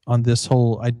things on this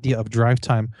whole idea of drive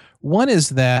time. One is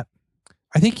that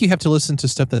I think you have to listen to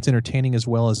stuff that's entertaining as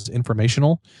well as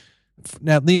informational.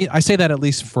 Now, I say that at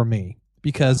least for me,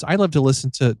 because I love to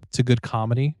listen to good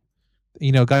comedy.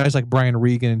 You know, guys like Brian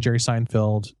Regan and Jerry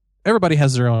Seinfeld. Everybody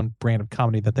has their own brand of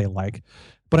comedy that they like.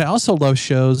 But I also love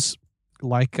shows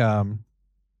like Alec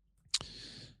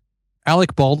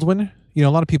Baldwin. You know,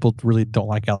 a lot of people really don't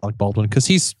like Alec Baldwin because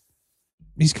he's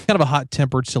kind of a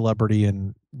hot-tempered celebrity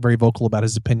and very vocal about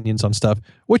his opinions on stuff,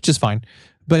 which is fine.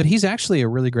 But he's actually a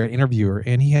really great interviewer,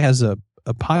 and he has a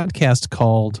podcast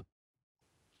called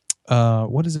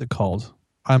what is it called?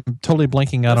 I'm totally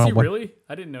blanking out on what. Really?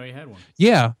 I didn't know he had one.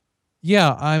 Yeah.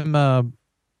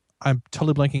 I'm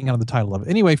totally blanking out on the title of it.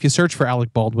 Anyway, if you search for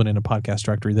Alec Baldwin in a podcast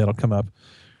directory, that'll come up.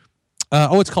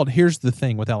 It's called Here's the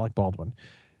Thing with Alec Baldwin.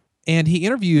 And he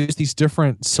interviews these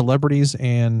different celebrities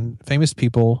and famous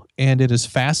people, and it is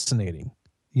fascinating,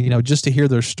 you know, just to hear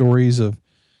their stories of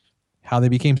how they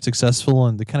became successful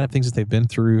and the kind of things that they've been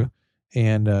through.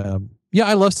 And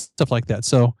I love stuff like that.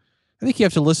 So I think you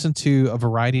have to listen to a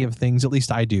variety of things, at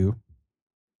least I do.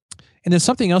 And then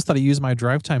something else that I use my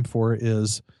drive time for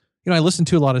is, you know, I listen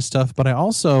to a lot of stuff, but I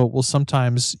also will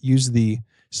sometimes use the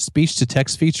speech to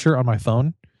text feature on my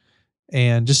phone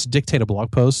and just dictate a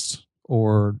blog post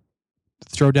or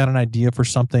throw down an idea for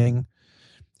something,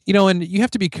 you know, and you have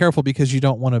to be careful because you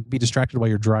don't want to be distracted while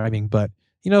you're driving. But,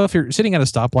 you know, if you're sitting at a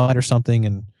stoplight or something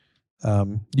and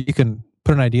you can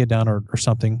put an idea down or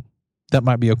something, that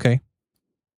might be okay.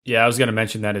 Yeah, I was going to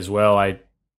mention that as well. I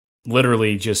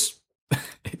literally just,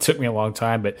 it took me a long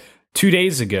time, but 2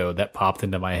 days ago that popped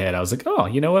into my head. I was like, oh,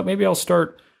 you know what? Maybe I'll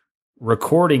start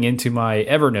recording into my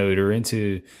Evernote or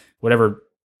into whatever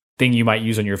thing you might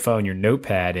use on your phone, your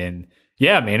notepad. And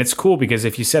yeah, man, it's cool because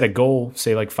if you set a goal,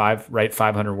 say like write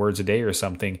 500 words a day or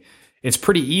something, it's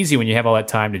pretty easy when you have all that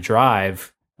time to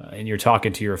drive and you're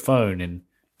talking to your phone. And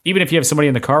even if you have somebody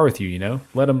in the car with you, you know,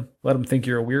 let them think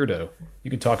you're a weirdo. You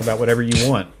can talk about whatever you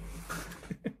want.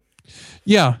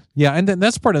 Yeah. And then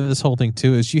that's part of this whole thing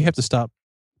too, is you have to stop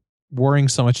worrying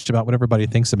so much about what everybody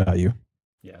thinks about you.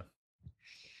 Yeah,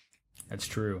 that's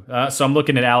true. So I'm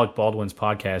looking at Alec Baldwin's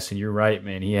podcast, and you're right,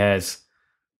 man. He has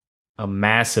a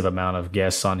massive amount of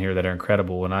guests on here that are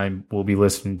incredible, and I will be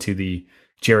listening to the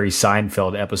Jerry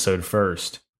Seinfeld episode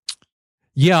first.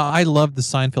 Yeah, I loved the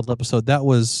Seinfeld episode. That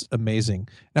was amazing.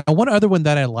 Now, one other one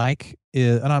that I like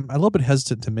is, and I'm a little bit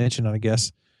hesitant to mention it, I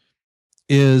guess,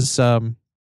 is I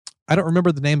don't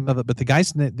remember the name of it, but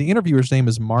the interviewer's name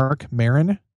is Mark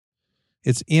Maron.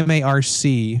 It's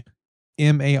MarcMaron.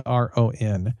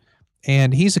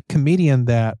 And he's a comedian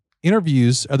that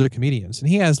interviews other comedians, and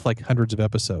he has like hundreds of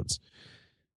episodes.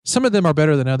 Some of them are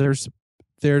better than others.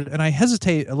 And I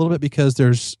hesitate a little bit because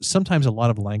there's sometimes a lot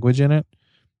of language in it.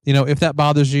 You know, if that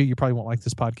bothers you, you probably won't like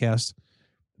this podcast.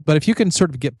 But if you can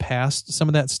sort of get past some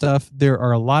of that stuff, there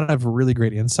are a lot of really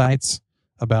great insights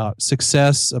about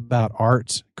success, about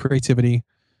art, creativity,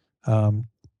 you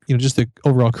know, just the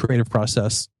overall creative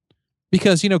process.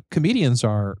 Because, you know, comedians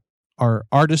are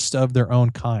artists of their own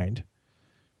kind.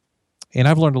 And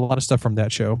I've learned a lot of stuff from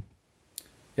that show.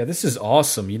 Yeah, this is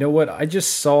awesome. You know what? I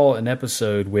just saw an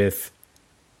episode with,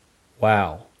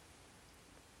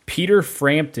 Peter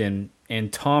Frampton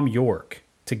and Tom York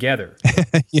together.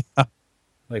 Yeah.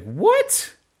 Like,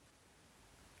 what?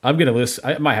 I'm going to listen.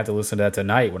 I might have to listen to that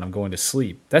tonight when I'm going to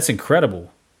sleep. That's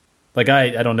incredible. Like, I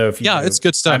don't know if you know, it's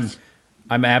good stuff.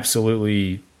 I'm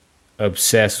absolutely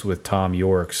obsessed with Tom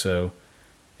York. So,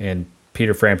 and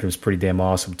Peter Frampton's pretty damn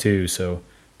awesome too. So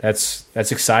that's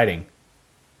exciting.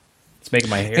 It's making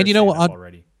my hair. And you know what?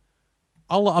 Already.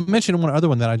 I'll mention one other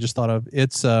one that I just thought of.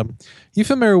 It's you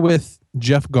familiar with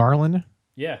Jeff Garlin?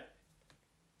 Yeah.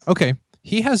 Okay.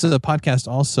 He has a podcast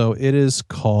also. It is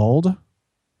called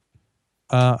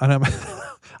and I'm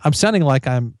I'm sounding like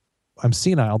I'm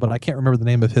senile, but I can't remember the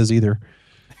name of his either.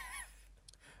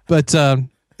 But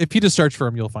if you just search for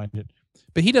him, you'll find it.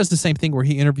 But he does the same thing where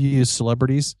he interviews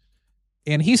celebrities,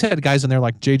 and he's had guys in there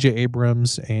like J.J.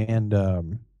 Abrams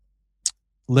and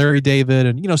Larry David,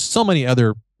 and you know, so many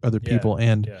other people,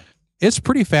 and it's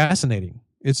pretty fascinating.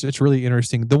 It's really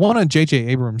interesting. The one on J.J.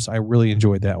 Abrams, I really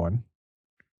enjoyed that one.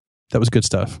 That was good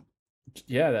stuff.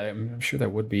 Yeah, I'm sure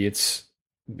that would be. Is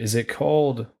it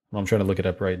called? Well, I'm trying to look it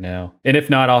up right now. And if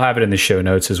not, I'll have it in the show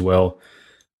notes as well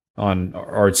on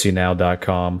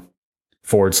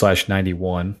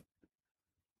artsynow.com/91.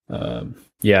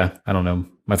 Yeah, I don't know.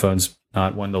 My phone's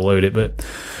not wanting to load it, but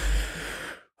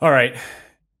all right.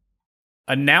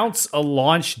 Announce a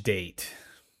launch date.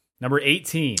 Number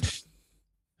 18.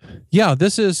 Yeah,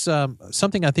 this is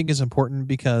something I think is important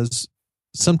because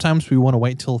sometimes we want to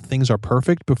wait till things are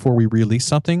perfect before we release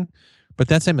something, but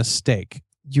that's a mistake.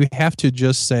 You have to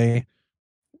just say,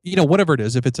 whatever it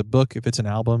is, if it's a book, if it's an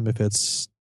album, if it's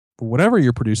whatever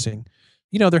you're producing,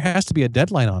 there has to be a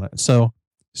deadline on it. So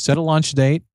set a launch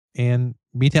date and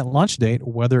meet that launch date,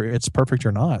 whether it's perfect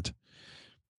or not.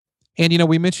 And,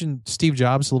 we mentioned Steve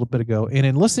Jobs a little bit ago. And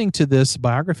in listening to this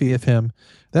biography of him,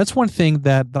 that's one thing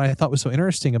that I thought was so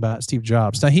interesting about Steve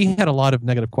Jobs. Now, he had a lot of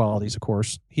negative qualities, of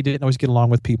course. He didn't always get along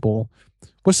with people,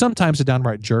 was sometimes a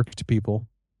downright jerk to people.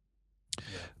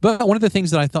 But one of the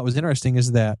things that I thought was interesting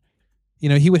is that,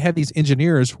 he would have these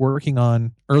engineers working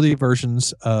on early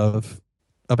versions of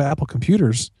Apple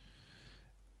computers,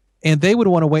 and they would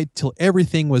want to wait till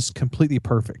everything was completely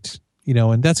perfect,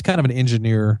 and that's kind of an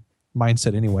engineer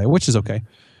mindset anyway, which is okay.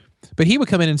 But he would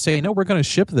come in and say, no, we're going to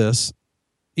ship this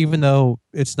even though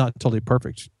it's not totally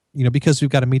perfect, because we've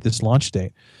got to meet this launch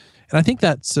date. And I think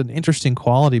that's an interesting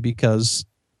quality because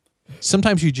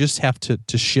sometimes you just have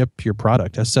to ship your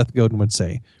product, as Seth Godin would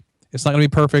say. It's not going to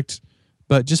be perfect,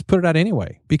 but just put it out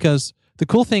anyway. Because the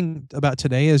cool thing about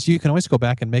today is you can always go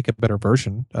back and make a better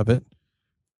version of it.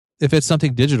 If it's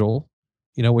something digital,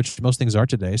 which most things are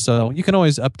today. So you can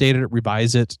always update it,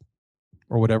 revise it,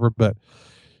 or whatever. But,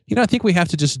 I think we have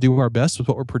to just do our best with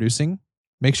what we're producing,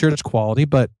 make sure it's quality.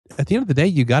 But at the end of the day,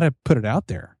 you got to put it out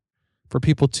there for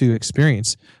people to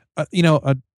experience.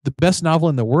 The best novel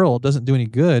in the world doesn't do any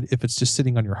good if it's just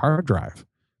sitting on your hard drive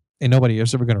and nobody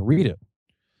is ever going to read it.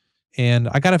 And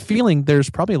I got a feeling there's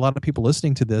probably a lot of people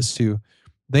listening to this who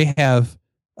they have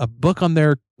a book on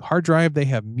their hard drive, they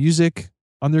have music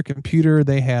on their computer,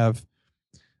 they have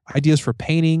ideas for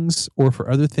paintings or for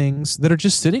other things that are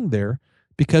just sitting there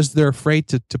because they're afraid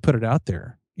to put it out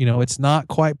there. It's not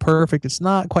quite perfect. It's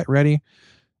not quite ready.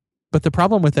 But the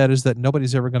problem with that is that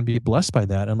nobody's ever going to be blessed by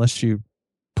that unless you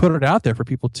put it out there for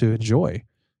people to enjoy.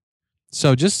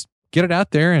 So just get it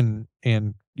out there and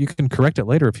you can correct it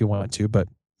later if you want to. But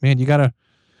man, you got to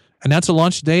announce a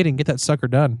launch date and get that sucker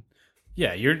done.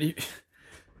 Yeah, you're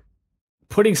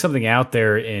putting something out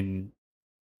there and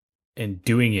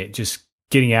doing it, just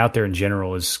getting out there in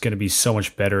general is going to be so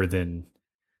much better than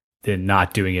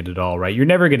not doing it at all, right? You're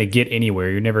never going to get anywhere.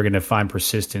 You're never going to find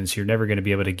persistence. You're never going to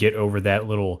be able to get over that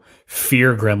little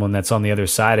fear gremlin that's on the other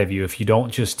side of you if you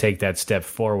don't just take that step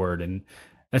forward. And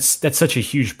that's such a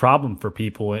huge problem for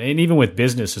people. And even with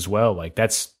business as well. Like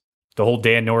that's the whole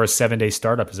Dan Norris 7-day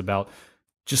startup is about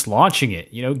just launching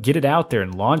it, get it out there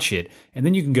and launch it. And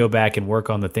then you can go back and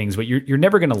work on the things, but you're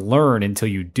never going to learn until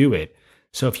you do it.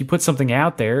 So if you put something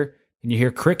out there and you hear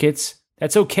crickets,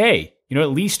 that's okay. At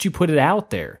least you put it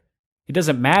out there. It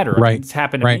doesn't matter. Right. I mean, it's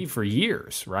happened to me for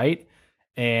years, right?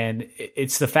 And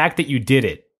it's the fact that you did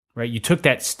it, right? You took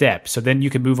that step. So then you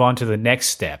can move on to the next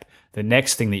step, the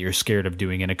next thing that you're scared of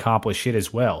doing and accomplish it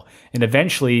as well. And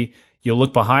eventually you'll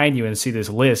look behind you and see this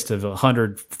list of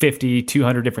 150,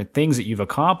 200 different things that you've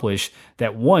accomplished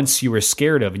that once you were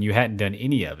scared of and you hadn't done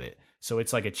any of it. So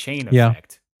it's like a chain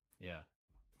effect. Yeah.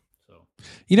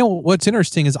 So, what's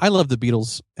interesting is I love the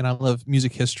Beatles and I love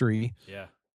music history. Yeah.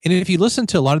 And if you listen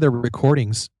to a lot of their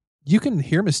recordings, you can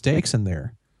hear mistakes in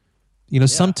there.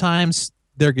 Sometimes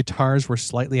their guitars were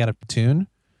slightly out of tune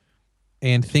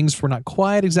and things were not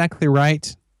quite exactly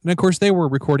right. And of course, they were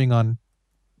recording on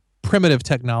primitive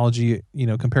technology,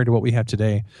 compared to what we have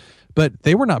today. But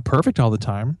they were not perfect all the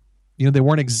time. They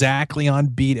weren't exactly on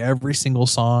beat every single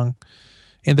song.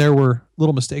 And there were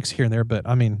little mistakes here and there. But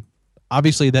I mean,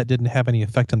 obviously that didn't have any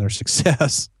effect on their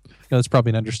success. That's probably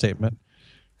an understatement.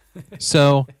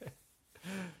 So,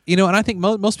 and I think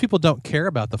most people don't care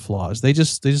about the flaws. They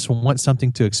just want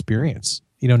something to experience.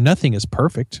 Nothing is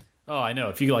perfect. Oh, I know.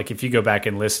 If you go back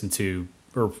and listen to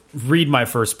or read my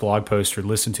first blog post or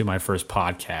listen to my first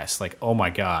podcast, like, oh my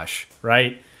gosh,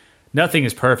 right? Nothing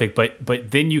is perfect,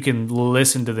 but then you can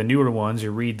listen to the newer ones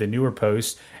or read the newer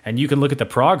posts and you can look at the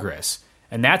progress.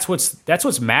 And that's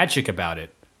what's magic about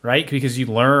it, right? Because you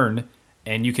learn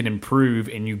and you can improve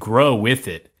and you grow with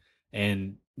it.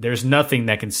 And there's nothing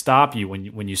that can stop you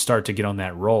when you start to get on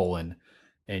that roll, and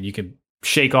you can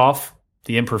shake off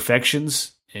the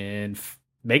imperfections and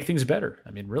make things better.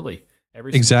 I mean, really,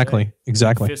 every exactly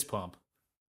fist pump.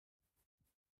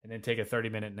 and then take a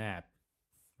 30-minute nap,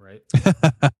 right?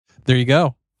 There you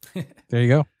go. There you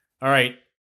go. All right.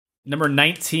 Number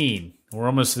 19. We're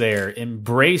almost there.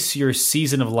 Embrace your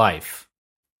season of life.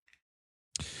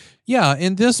 Yeah,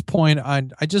 in this point,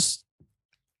 I just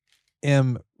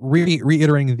am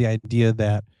reiterating the idea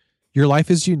that your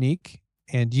life is unique,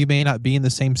 and you may not be in the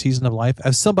same season of life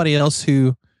as somebody else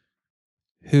who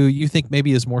you think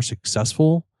maybe is more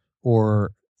successful,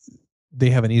 or they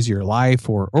have an easier life,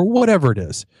 or whatever it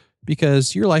is,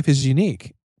 because your life is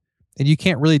unique, and you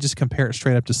can't really just compare it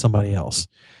straight up to somebody else.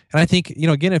 And I think,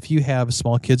 again, if you have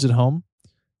small kids at home,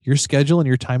 your schedule and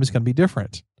your time is going to be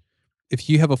different. If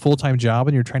you have a full-time job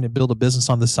and you're trying to build a business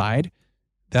on the side,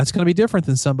 that's going to be different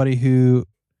than somebody who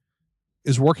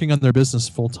is working on their business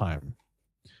full-time.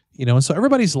 And so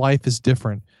everybody's life is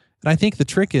different. And I think the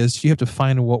trick is you have to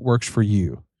find what works for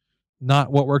you,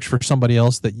 not what works for somebody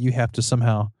else that you have to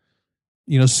somehow,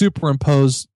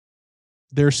 superimpose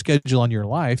their schedule on your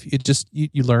life. It just,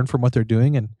 you learn from what they're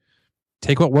doing and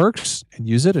take what works and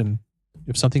use it. And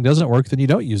if something doesn't work, then you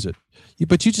don't use it.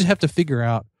 But you just have to figure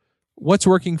out what's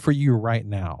working for you right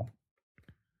now.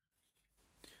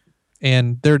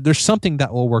 And there's something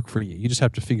that will work for you. You just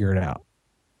have to figure it out.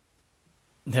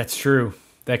 That's true.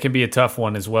 That can be a tough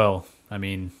one as well. I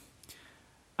mean,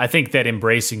 I think that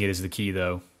embracing it is the key,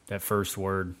 though. That first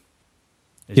word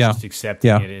is just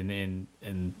accepting it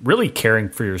and really caring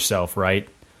for yourself, right?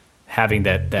 Having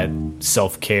that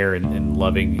self-care and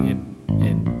loving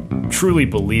and truly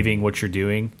believing what you're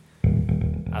doing.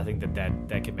 I think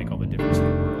that can make all the difference in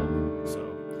the world. So.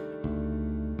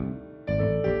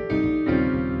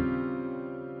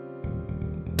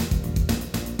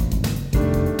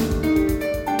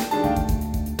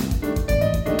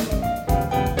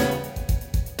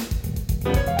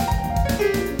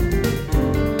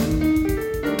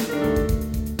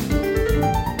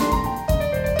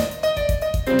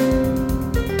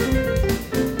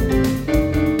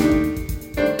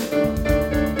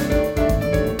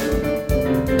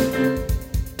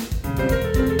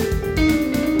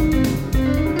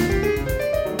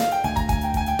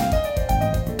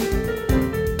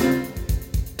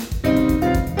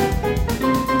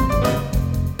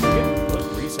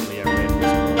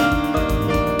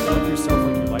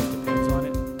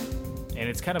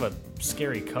 Kind of a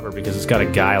scary cover because it's got a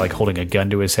guy like holding a gun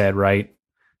to his head, right?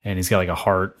 And he's got like a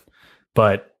heart,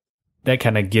 but that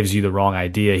kind of gives you the wrong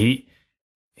idea.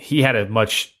 He had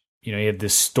he had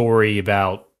this story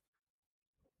about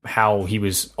how he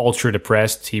was ultra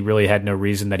depressed. He really had no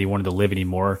reason that he wanted to live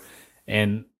anymore.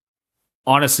 And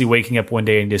honestly, waking up one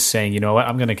day and just saying, you know what,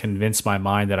 I'm going to convince my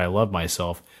mind that I love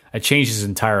myself. That changed his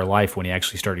entire life when he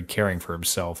actually started caring for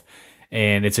himself.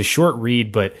 And it's a short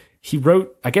read, but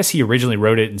I guess he originally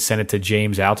wrote it and sent it to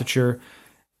James Altucher,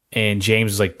 and James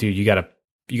was like, dude, you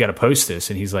gotta post this.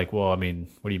 And he's like, well, I mean,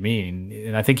 what do you mean?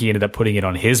 And I think he ended up putting it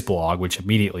on his blog, which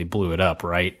immediately blew it up.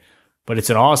 Right. But it's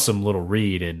an awesome little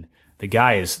read. And the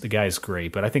guy is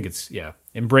great, but I think it's,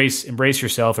 embrace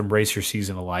yourself, embrace your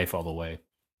season of life all the way.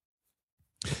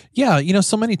 Yeah.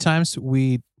 So many times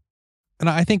and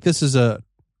I think this is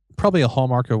probably a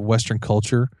hallmark of Western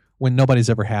culture when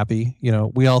nobody's ever happy.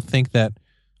 We all think that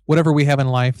whatever we have in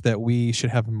life, that we should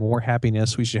have more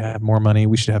happiness, we should have more money,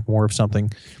 we should have more of something.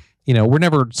 We're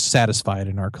never satisfied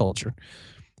in our culture.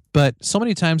 But so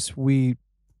many times we're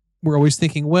always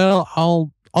thinking, well,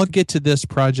 I'll get to this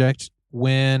project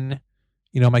when,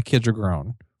 my kids are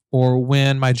grown, or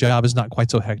when my job is not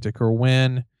quite so hectic, or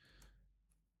when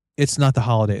it's not the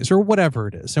holidays, or whatever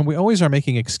it is. And we always are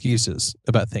making excuses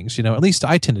about things. At least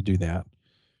I tend to do that.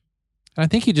 And I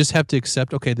think you just have to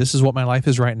accept, okay, this is what my life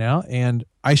is right now, and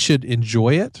I should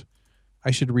enjoy it.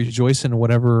 I should rejoice in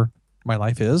whatever my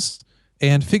life is,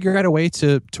 and figure out a way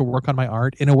to work on my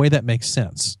art in a way that makes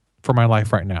sense for my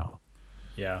life right now.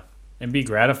 Yeah, and be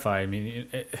gratified. I mean,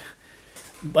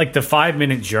 like the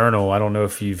 5-minute journal, I don't know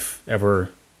if you've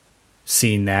ever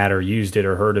seen that or used it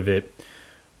or heard of it,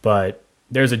 but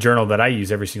there's a journal that I use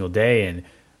every single day, and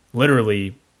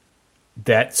literally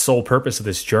that sole purpose of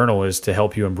this journal is to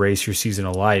help you embrace your season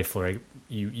of life. Like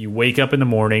you wake up in the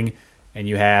morning and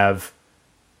you have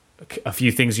a few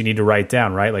things you need to write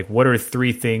down, right? Like, what are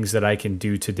 3 things that I can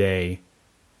do today?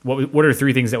 What are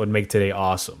 3 things that would make today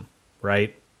awesome,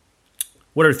 right?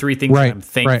 What are 3 things that I'm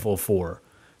thankful for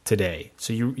today?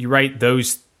 So you write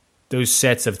those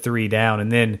sets of 3 down,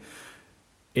 and then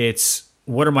it's,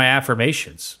 what are my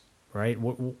affirmations, right?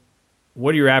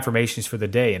 What are your affirmations for the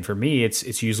day? And for me,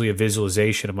 it's usually a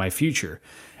visualization of my future.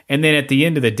 And then at the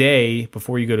end of the day,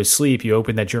 before you go to sleep, you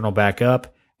open that journal back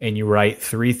up and you write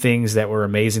 3 things that were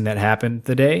amazing that happened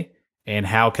today, and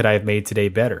how could I have made today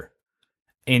better?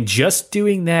 And just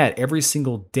doing that every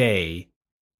single day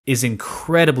is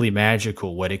incredibly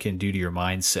magical what it can do to your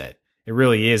mindset. It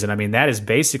really is. And I mean, that is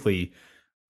basically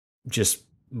just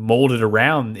molded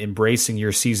around embracing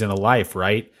your season of life,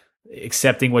 right?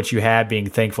 Accepting what you had, being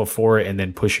thankful for it, and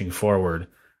then pushing forward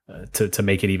to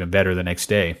make it even better the next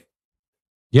day.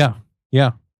 Yeah.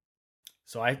 Yeah.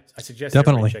 So I suggest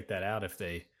Definitely everybody check that out if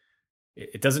they.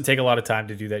 It doesn't take a lot of time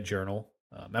to do that journal.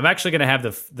 I'm actually going to have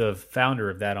the founder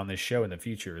of that on this show in the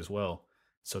future as well.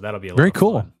 So that'll be a very lot of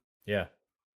cool. fun. Yeah,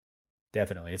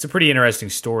 definitely. It's a pretty interesting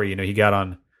story. You know, he got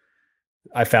on.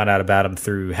 I found out about him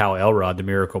through Hal Elrod, The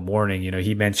Miracle Morning. You know,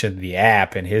 he mentioned the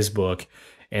app in his book,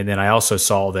 and then I also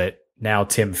saw that now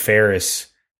Tim Ferriss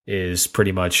is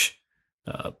pretty much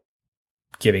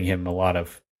giving him a lot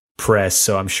of press.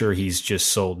 So I'm sure he's just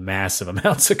sold massive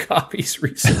amounts of copies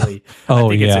recently. I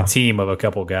think it's a team of a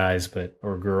couple guys,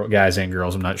 guys and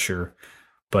girls. I'm not sure,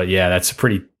 but yeah, that's a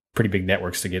pretty big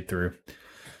networks to get through.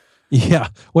 Yeah,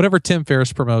 whatever Tim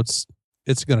Ferriss promotes,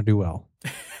 it's going to do well.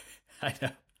 I know.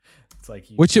 It's like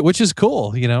which is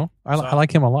cool, you know. I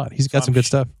like him a lot. He's got some good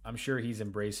stuff. I'm sure he's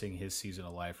embracing his season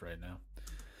of life right now.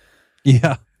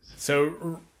 Yeah.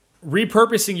 So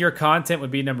repurposing your content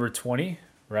would be number 20,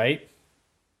 right?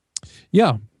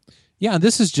 Yeah. Yeah,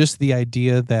 this is just the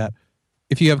idea that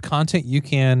if you have content, you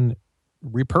can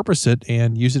repurpose it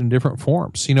and use it in different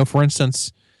forms. You know, for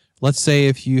instance, let's say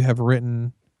if you have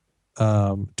written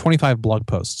 25 blog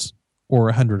posts or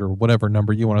 100 or whatever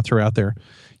number you want to throw out there,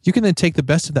 you can then take the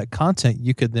best of that content.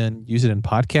 You could then use it in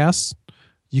podcasts.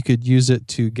 You could use it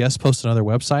to guest post on other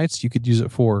websites. You could use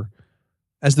it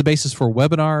as the basis for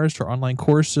webinars or online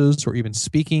courses or even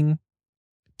speaking,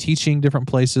 teaching different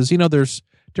places. You know, there's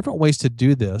different ways to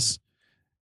do this.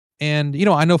 And, you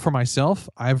know, I know for myself,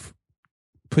 I've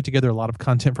put together a lot of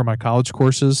content for my college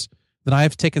courses. Then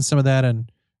I've taken some of that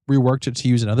and reworked it to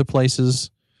use in other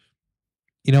places.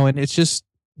 You know, and it's just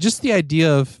the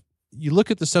idea of you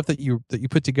look at the stuff that you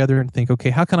put together and think, okay,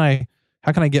 how can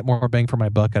I get more bang for my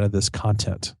buck out of this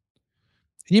content?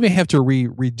 And you may have to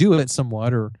redo it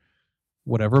somewhat or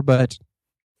whatever, but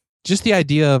just the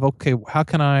idea of, okay, how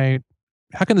can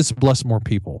this bless more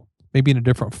people? Maybe in a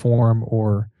different form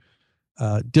or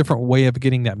a different way of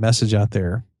getting that message out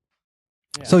there.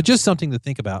 Yeah. So just something to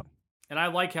think about. And I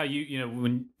like how you know,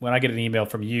 when I get an email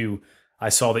from you, I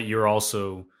saw that you're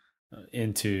also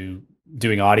into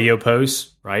doing audio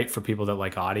posts, right? For people that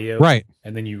like audio. Right.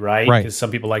 And then you write because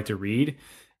some people like to read.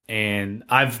 And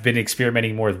I've been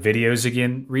experimenting more with videos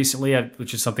again recently,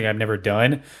 which is something I've never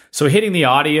done. So hitting the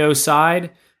audio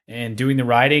side and doing the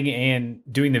writing and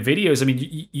doing the videos, I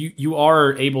mean, you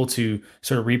are able to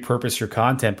sort of repurpose your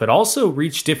content, but also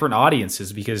reach different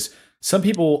audiences because some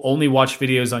people only watch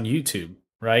videos on YouTube,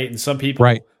 right? And some people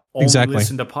only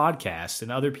listen to podcasts,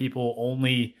 and other people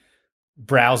only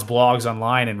browse blogs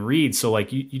online and read. So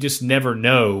like you just never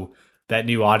know that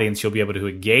new audience you'll be able to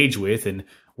engage with. And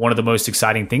one of the most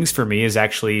exciting things for me is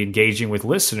actually engaging with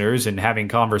listeners and having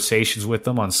conversations with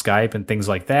them on Skype and things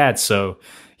like that. So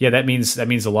yeah, that means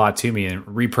a lot to me, and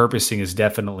repurposing is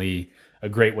definitely a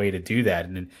great way to do that.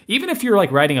 And then even if you're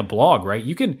like writing a blog, right,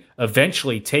 you can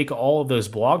eventually take all of those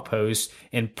blog posts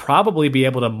and probably be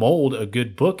able to mold a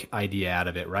good book idea out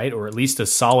of it, right? Or at least a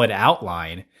solid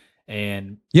outline.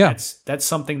 And that's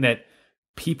something that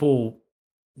people,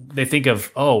 they think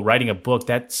of, oh, writing a book,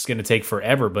 that's going to take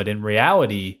forever. But in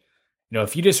reality, you know,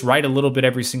 if you just write a little bit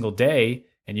every single day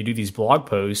and you do these blog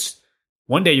posts,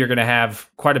 one day you're going to have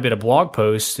quite a bit of blog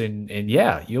posts, and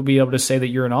yeah, you'll be able to say that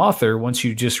you're an author once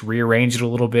you just rearrange it a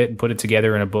little bit and put it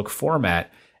together in a book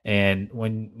format. And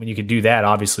when you can do that,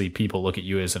 obviously people look at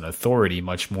you as an authority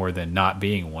much more than not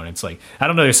being one. It's like, I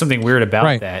don't know, there's something weird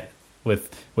about that with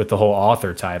the whole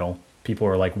author title. People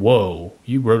are like, whoa,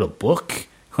 you wrote a book?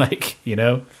 Like, you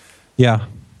know? Yeah.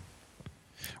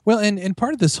 Well, and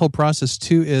part of this whole process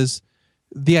too is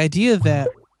the idea that,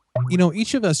 you know,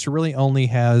 each of us really only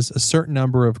has a certain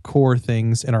number of core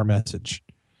things in our message.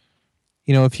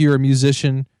 You know, if you're a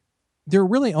musician, there are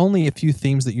really only a few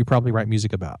themes that you probably write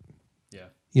music about. Yeah.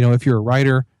 You know, if you're a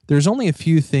writer, there's only a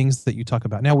few things that you talk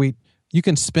about. Now you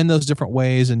can spin those different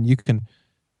ways, and you can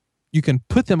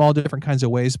put them all different kinds of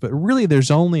ways, but really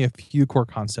there's only a few core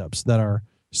concepts that are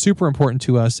super important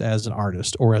to us as an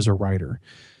artist or as a writer.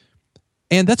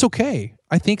 And that's okay.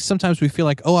 I think sometimes we feel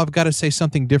like, oh, I've got to say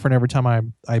something different every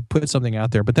time I put something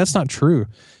out there, but that's not true.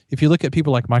 If you look at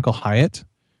people like Michael Hyatt,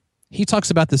 he talks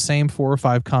about the same 4 or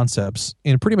 5 concepts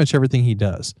in pretty much everything he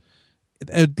does.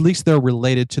 At least they're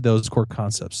related to those core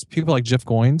concepts. People like Jeff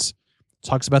Goins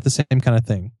talks about the same kind of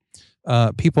thing.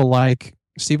 People like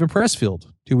Stephen Pressfield,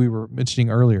 who we were mentioning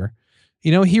earlier,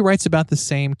 He writes about the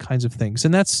same kinds of things.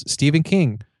 And that's Stephen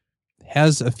King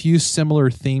has a few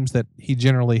similar themes that he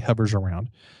generally hovers around.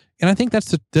 And I think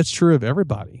that's true of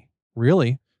everybody,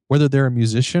 really, whether they're a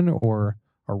musician or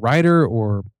a writer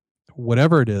or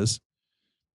whatever it is.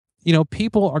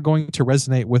 People are going to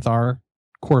resonate with our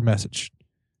core message.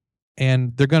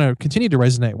 And they're going to continue to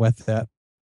resonate with that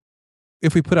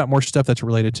if we put out more stuff that's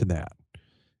related to that.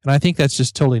 And I think that's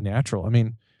just totally natural. I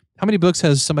mean, how many books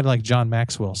has somebody like John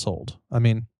Maxwell sold? I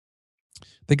mean,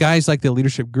 the guy's like the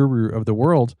leadership guru of the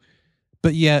world,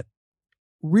 but yet,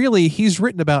 really, he's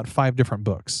written about 5 different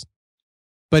books.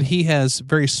 But he has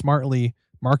very smartly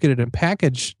marketed and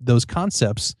packaged those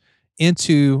concepts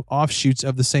into offshoots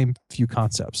of the same few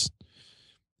concepts.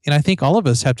 And I think all of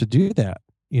us have to do that,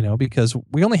 because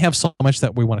we only have so much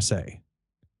that we want to say.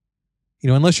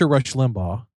 Unless you're Rush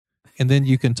Limbaugh, and then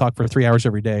you can talk for 3 hours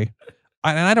every day.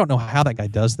 And I don't know how that guy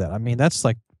does that. I mean, that's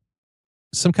like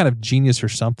some kind of genius or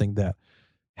something. That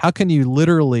how can you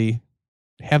literally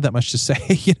have that much to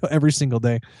say, every single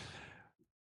day?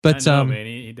 But I know, man,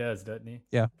 he does, doesn't he?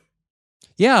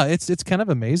 Yeah, it's kind of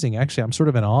amazing. Actually, I'm sort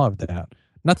of in awe of that.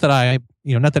 Not that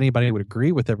not that anybody would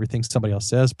agree with everything somebody else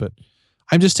says, but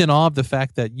I'm just in awe of the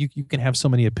fact that you can have so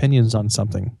many opinions on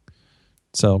something.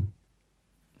 So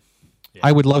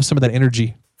I would love some of that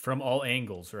energy from all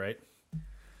angles, right?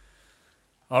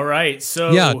 All right,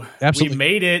 so we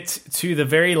made it to the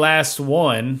very last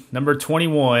one, number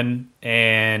 21,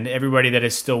 and everybody that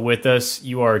is still with us,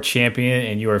 you are a champion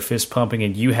and you are fist pumping,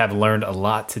 and you have learned a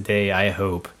lot today, I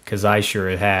hope, because I sure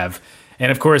have. And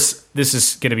of course, this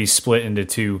is going to be split into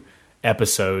 2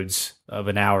 episodes of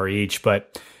an hour each.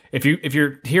 But if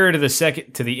you're here to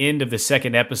the end of the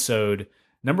second episode,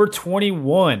 number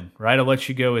 21, right? I'll let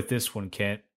you go with this one,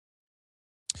 Kent.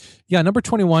 Yeah, number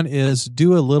 21 is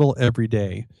do a little every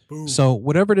day. Boom. So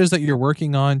whatever it is that you're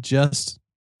working on, just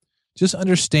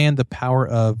understand the power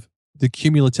of the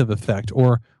cumulative effect,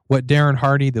 or what Darren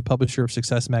Hardy, the publisher of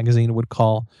Success Magazine, would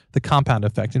call the compound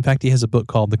effect. In fact, he has a book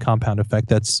called The Compound Effect.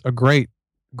 That's a great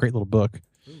little book.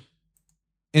 Ooh.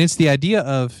 And it's the idea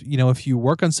of, if you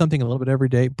work on something a little bit every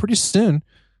day, pretty soon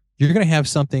you're going to have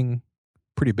something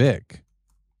pretty big.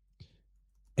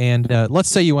 And let's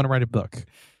say you want to write a book.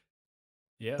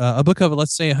 Yeah. A book of,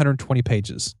 let's say, 120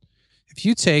 pages. If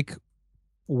you take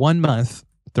 1 month,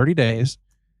 30 days,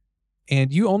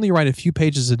 and you only write a few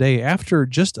pages a day, after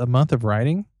just a month of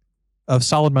writing, a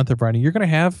solid month of writing, you're going to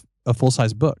have a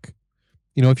full-size book,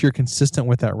 if you're consistent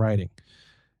with that writing.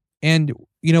 And,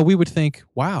 we would think,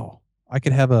 wow, I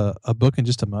could have a book in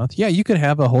just a month. Yeah, you could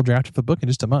have a whole draft of a book in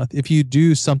just a month if you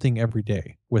do something every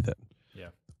day with it. Yeah.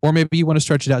 Or maybe you want to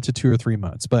stretch it out to 2 or 3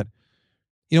 months. But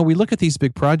we look at these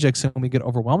big projects and we get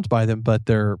overwhelmed by them, but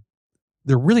they're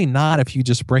really not if you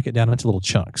just break it down into little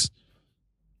chunks.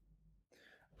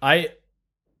 I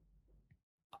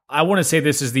want to say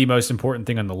this is the most important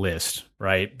thing on the list,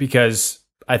 right? Because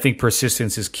I think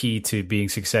persistence is key to being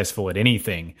successful at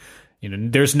anything.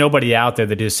 There's nobody out there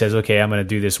that just says, okay, I'm going to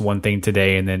do this one thing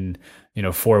today, and then,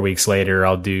 4 weeks later,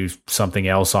 I'll do something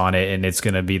else on it, and it's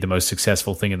going to be the most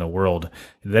successful thing in the world.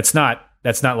 That's not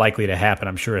likely to happen.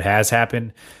 I'm sure it has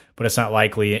happened, but it's not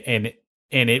likely. And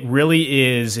it really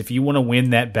is, if you want to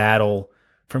win that battle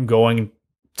from going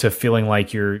to feeling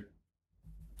like you're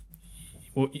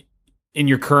in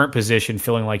your current position,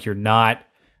 feeling like you're not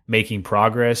making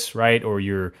progress, right? Or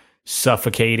you're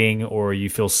suffocating, or you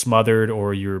feel smothered,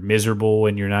 or you're miserable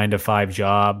in your 9-to-5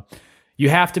 job, you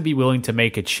have to be willing to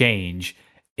make a change.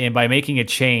 And by making a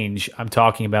change, I'm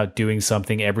talking about doing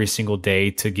something every single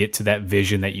day to get to that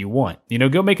vision that you want.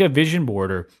 Go make a vision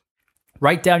board, or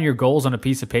write down your goals on a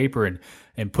piece of paper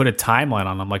and put a timeline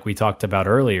on them, like we talked about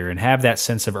earlier, and have that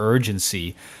sense of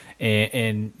urgency,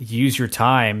 and use your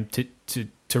time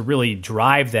to really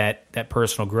drive that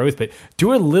personal growth. But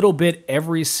do a little bit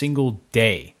every single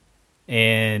day.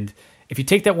 And if you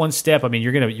take that one step, I mean,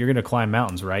 you're gonna climb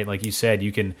mountains, right? Like you said,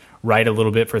 you can write a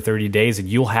little bit for 30 days and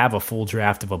you'll have a full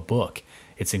draft of a book.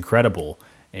 It's incredible.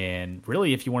 And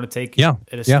really, if you want to take it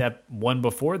a step one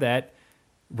before that,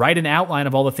 write an outline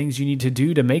of all the things you need to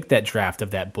do to make that draft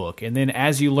of that book. And then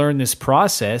as you learn this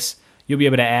process, you'll be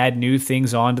able to add new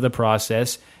things onto the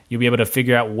process. You'll be able to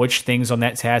figure out which things on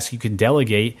that task you can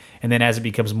delegate. And then as it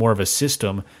becomes more of a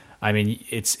system, I mean,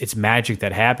 it's magic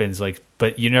that happens.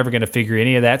 But you're never going to figure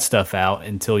any of that stuff out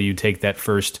until you take that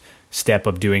first step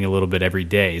of doing a little bit every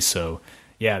day. So,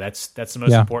 yeah, that's the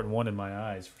most important one in my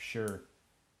eyes, for sure.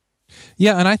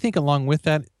 Yeah, and I think along with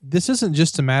that, this isn't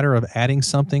just a matter of adding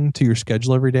something to your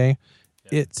schedule every day.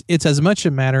 Yeah. It's as much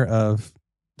a matter of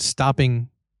stopping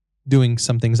doing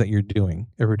some things that you're doing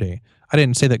every day. I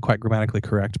didn't say that quite grammatically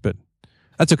correct, but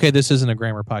That's okay. This isn't a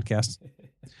grammar podcast.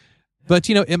 But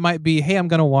it might be, hey, I'm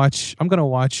gonna watch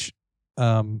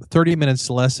 30 minutes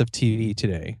less of TV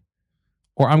today.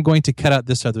 Or I'm going to cut out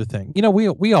this other thing.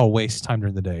 We all waste time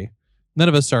during the day. None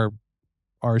of us are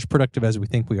as productive as we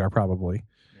think we are, probably.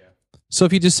 Yeah. So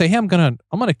if you just say, hey, I'm gonna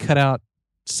cut out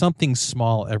something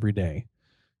small every day,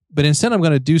 but instead I'm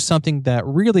gonna do something that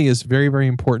really is very, very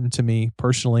important to me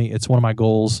personally. It's one of my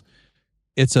goals.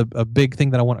 It's a big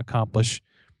thing that I want to accomplish.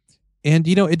 And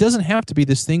it doesn't have to be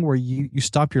this thing where you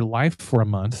stop your life for a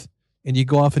month and you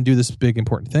go off and do this big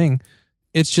important thing.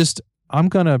 It's just, I'm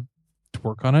gonna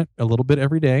work on it a little bit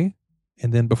every day,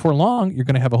 and then before long you're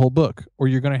going to have a whole book, or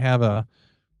you're going to have a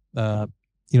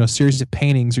series of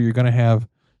paintings, or you're going to have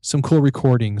some cool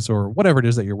recordings, or whatever it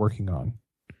is that you're working on.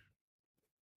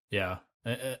 Yeah,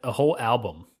 a whole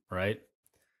album, right?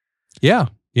 Yeah.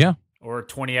 Or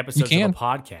 20 episodes of a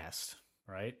podcast,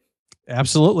 right?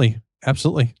 Absolutely.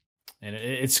 And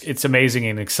it's amazing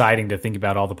and exciting to think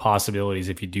about all the possibilities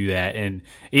if you do that. And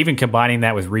even combining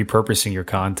that with repurposing your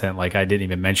content, like I didn't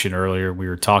even mention earlier, we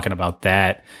were talking about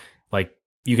that. Like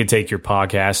you can take your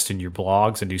podcast and your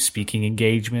blogs and do speaking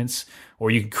engagements,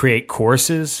 or you can create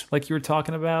courses like you were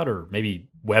talking about, or maybe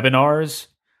webinars,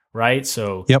 right?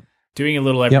 So doing a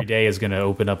little every day is going to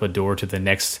open up a door to the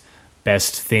next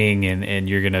best thing. And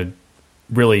you're going to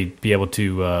really be able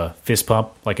to fist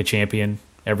pump like a champion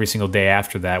every single day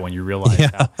after that, when you realize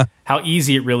how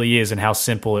easy it really is and how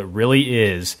simple it really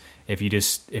is if you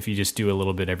just do a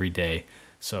little bit every day.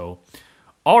 So,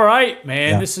 all right,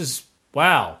 man, this is,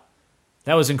 wow,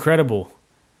 that was incredible.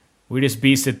 We just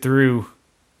beasted through.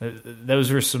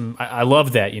 Those were some. I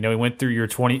love that. We went through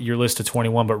your list of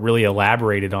 21, but really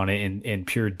elaborated on it in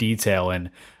pure detail.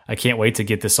 And I can't wait to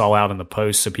get this all out in the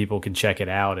post so people can check it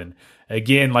out. And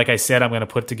again, like I said, I'm going to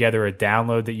put together a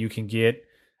download that you can get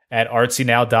at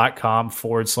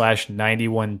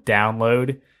artsynow.com/91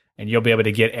 download. And you'll be able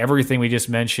to get everything we just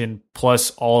mentioned,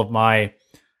 plus all of my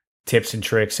tips and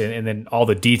tricks, and then all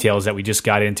the details that we just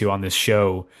got into on this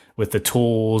show with the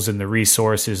tools and the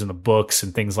resources and the books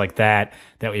and things like that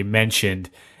we mentioned.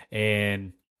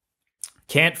 And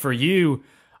Kent, for you,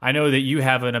 I know that you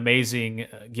have an amazing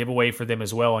giveaway for them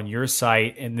as well on your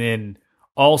site. And then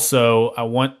also, I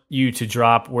want you to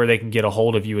drop where they can get a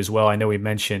hold of you as well. I know we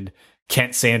mentioned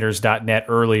kentsanders.net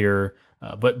earlier,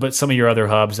 but some of your other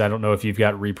hubs, I don't know if you've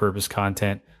got repurposed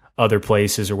content other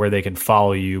places or where they can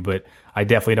follow you, but I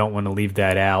definitely don't want to leave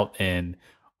that out. And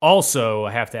also,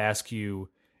 I have to ask you,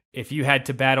 if you had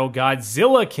to battle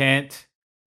Godzilla, Kent,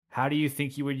 how do you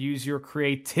think you would use your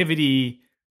creativity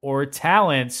or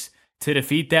talents to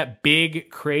defeat that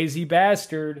big, crazy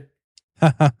bastard?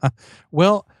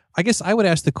 Well, I guess I would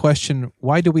ask the question,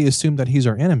 why do we assume that he's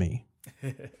our enemy?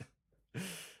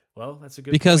 Well, that's a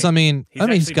good because point.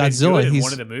 he's Godzilla. He's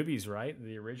one of the movies, right?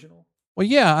 The original. Well,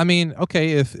 yeah.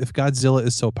 Okay, if Godzilla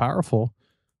is so powerful,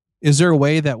 is there a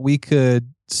way that we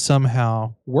could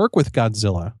somehow work with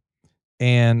Godzilla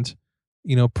and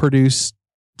produce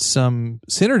some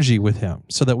synergy with him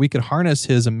so that we could harness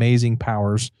his amazing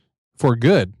powers for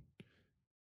good?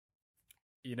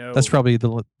 That's probably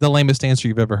the lamest answer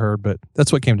you've ever heard, but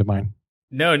that's what came to mind.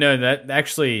 No, that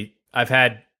actually, I've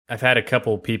had a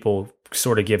couple people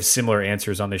sort of give similar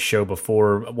answers on this show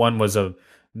before. One was a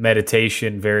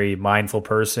meditation, very mindful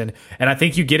person, and I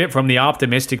think you get it from the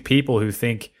optimistic people who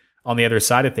think on the other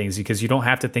side of things, because you don't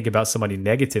have to think about somebody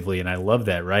negatively, and I love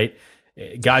that, right?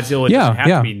 Godzilla doesn't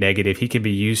have to be negative; he can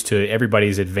be used to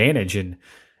everybody's advantage, and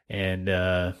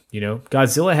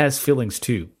Godzilla has feelings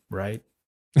too, right?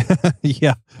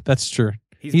 Yeah, that's true.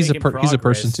 He's a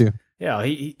person too. Yeah,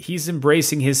 he's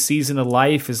embracing his season of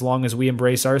life as long as we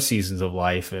embrace our seasons of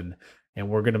life, and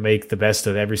we're going to make the best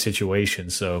of every situation.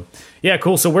 So, yeah,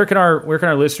 cool. So where can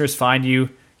our listeners find you,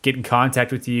 get in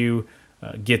contact with you,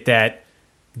 get that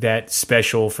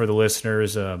special for the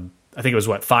listeners? I think it was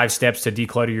 5 steps to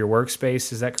declutter your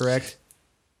workspace. Is that correct?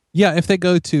 Yeah, if they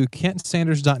go to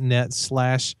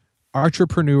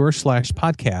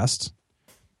kentsanders.net/entrepreneur/podcast,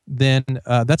 then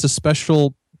that's a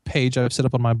special page I've set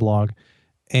up on my blog.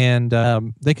 And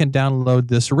they can download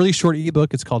this really short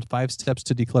ebook. It's called 5 Steps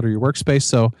to Declutter Your Workspace.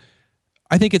 So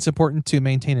I think it's important to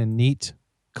maintain a neat,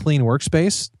 clean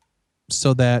workspace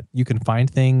so that you can find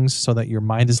things, so that your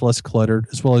mind is less cluttered,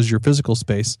 as well as your physical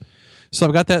space. So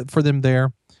I've got that for them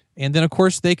there. And then, of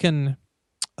course, they can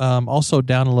also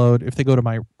download, if they go to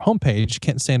my homepage,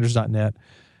 kentsanders.net,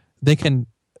 they can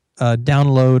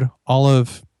download all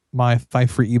of my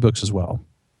 5 free ebooks as well.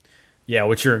 Yeah,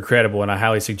 which are incredible, and I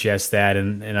highly suggest that.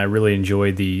 And I really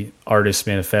enjoyed the Artist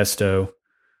Manifesto,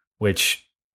 which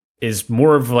is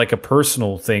more of like a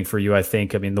personal thing for you, I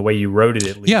think. I mean, the way you wrote it,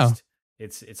 at least. Yeah.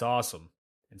 It's awesome.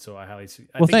 And so I think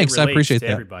thanks. it I relates appreciate to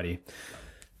that. everybody.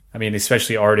 I mean,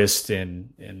 especially artists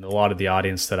and a lot of the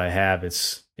audience that I have,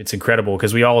 it's incredible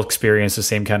because we all experience the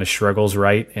same kind of struggles,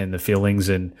 right? And the feelings,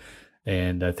 and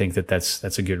I think that's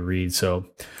a good read. So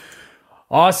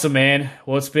awesome, man.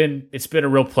 Well, it's been a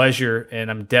real pleasure, and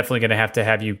I'm definitely going to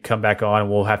have you come back on, and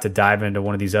we'll have to dive into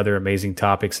one of these other amazing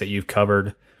topics that you've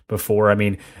covered before. I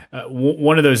mean,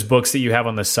 one of those books that you have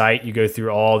on the site, you go through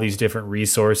all these different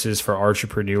resources for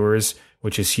entrepreneurs,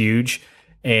 which is huge.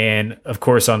 And of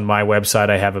course, on my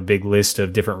website, I have a big list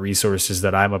of different resources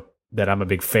that I'm a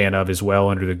big fan of as well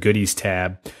under the goodies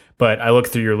tab. But I look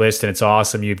through your list and it's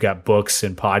awesome. You've got books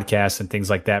and podcasts and things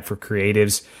like that for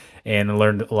creatives, and I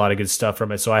learned a lot of good stuff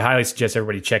from it. So I highly suggest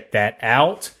everybody check that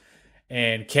out.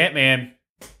 And Kent, man,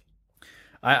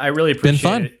 I really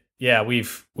appreciate it. Yeah,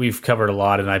 we've covered a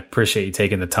lot, and I appreciate you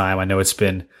taking the time. I know it's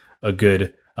been a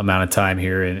good amount of time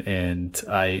here, and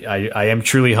I am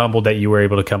truly humbled that you were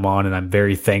able to come on, and I'm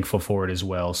very thankful for it as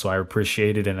well. So I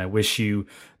appreciate it, and I wish you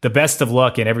the best of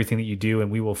luck in everything that you do, and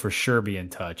we will for sure be in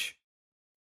touch.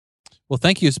 Well,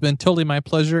 thank you. It's been totally my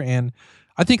pleasure. And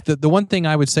I think that the one thing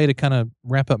I would say to kind of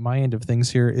wrap up my end of things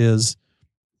here is,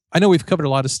 I know we've covered a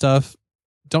lot of stuff.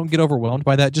 Don't get overwhelmed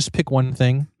by that. Just pick one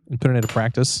thing and put it into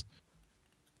practice.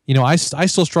 You know, I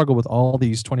still struggle with all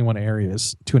these 21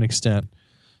 areas to an extent.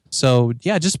 So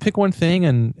yeah, just pick one thing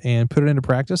and put it into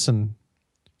practice, and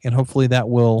hopefully that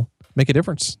will make a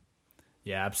difference.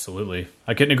 Yeah, absolutely.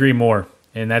 I couldn't agree more.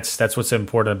 And that's what's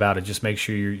important about it. Just make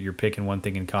sure you're picking one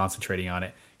thing and concentrating on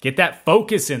it. Get that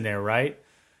focus in there, right?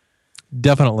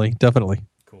 Definitely.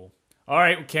 Cool. All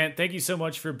right, Kent, thank you so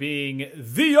much for being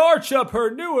the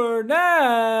Archipreneur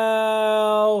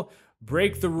Now.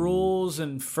 Break the rules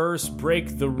and first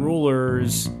break the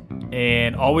rulers.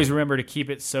 And always remember to keep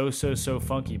it so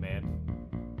funky,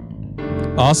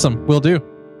 man. Awesome. Will do.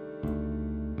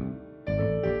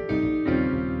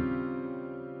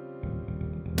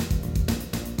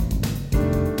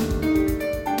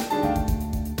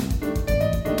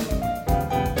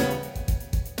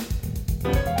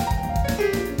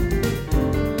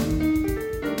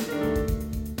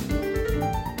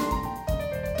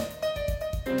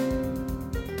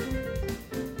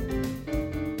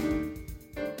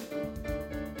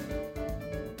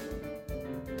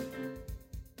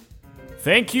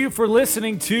 Thank you for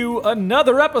listening to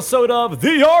another episode of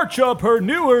The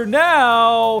Archipreneur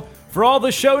Now. For all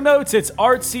the show notes, it's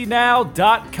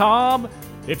artsynow.com.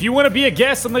 If you want to be a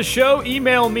guest on the show,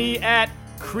 email me at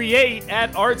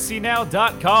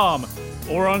create@artsynow.com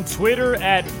or on Twitter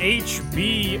at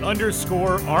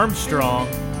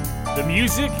HB_Armstrong. The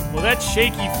music, well, that's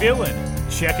Shaky Feelin'.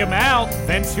 Check them out.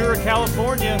 Ventura,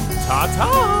 California.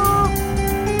 Ta-ta!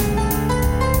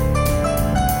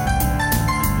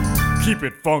 Keep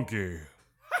it funky.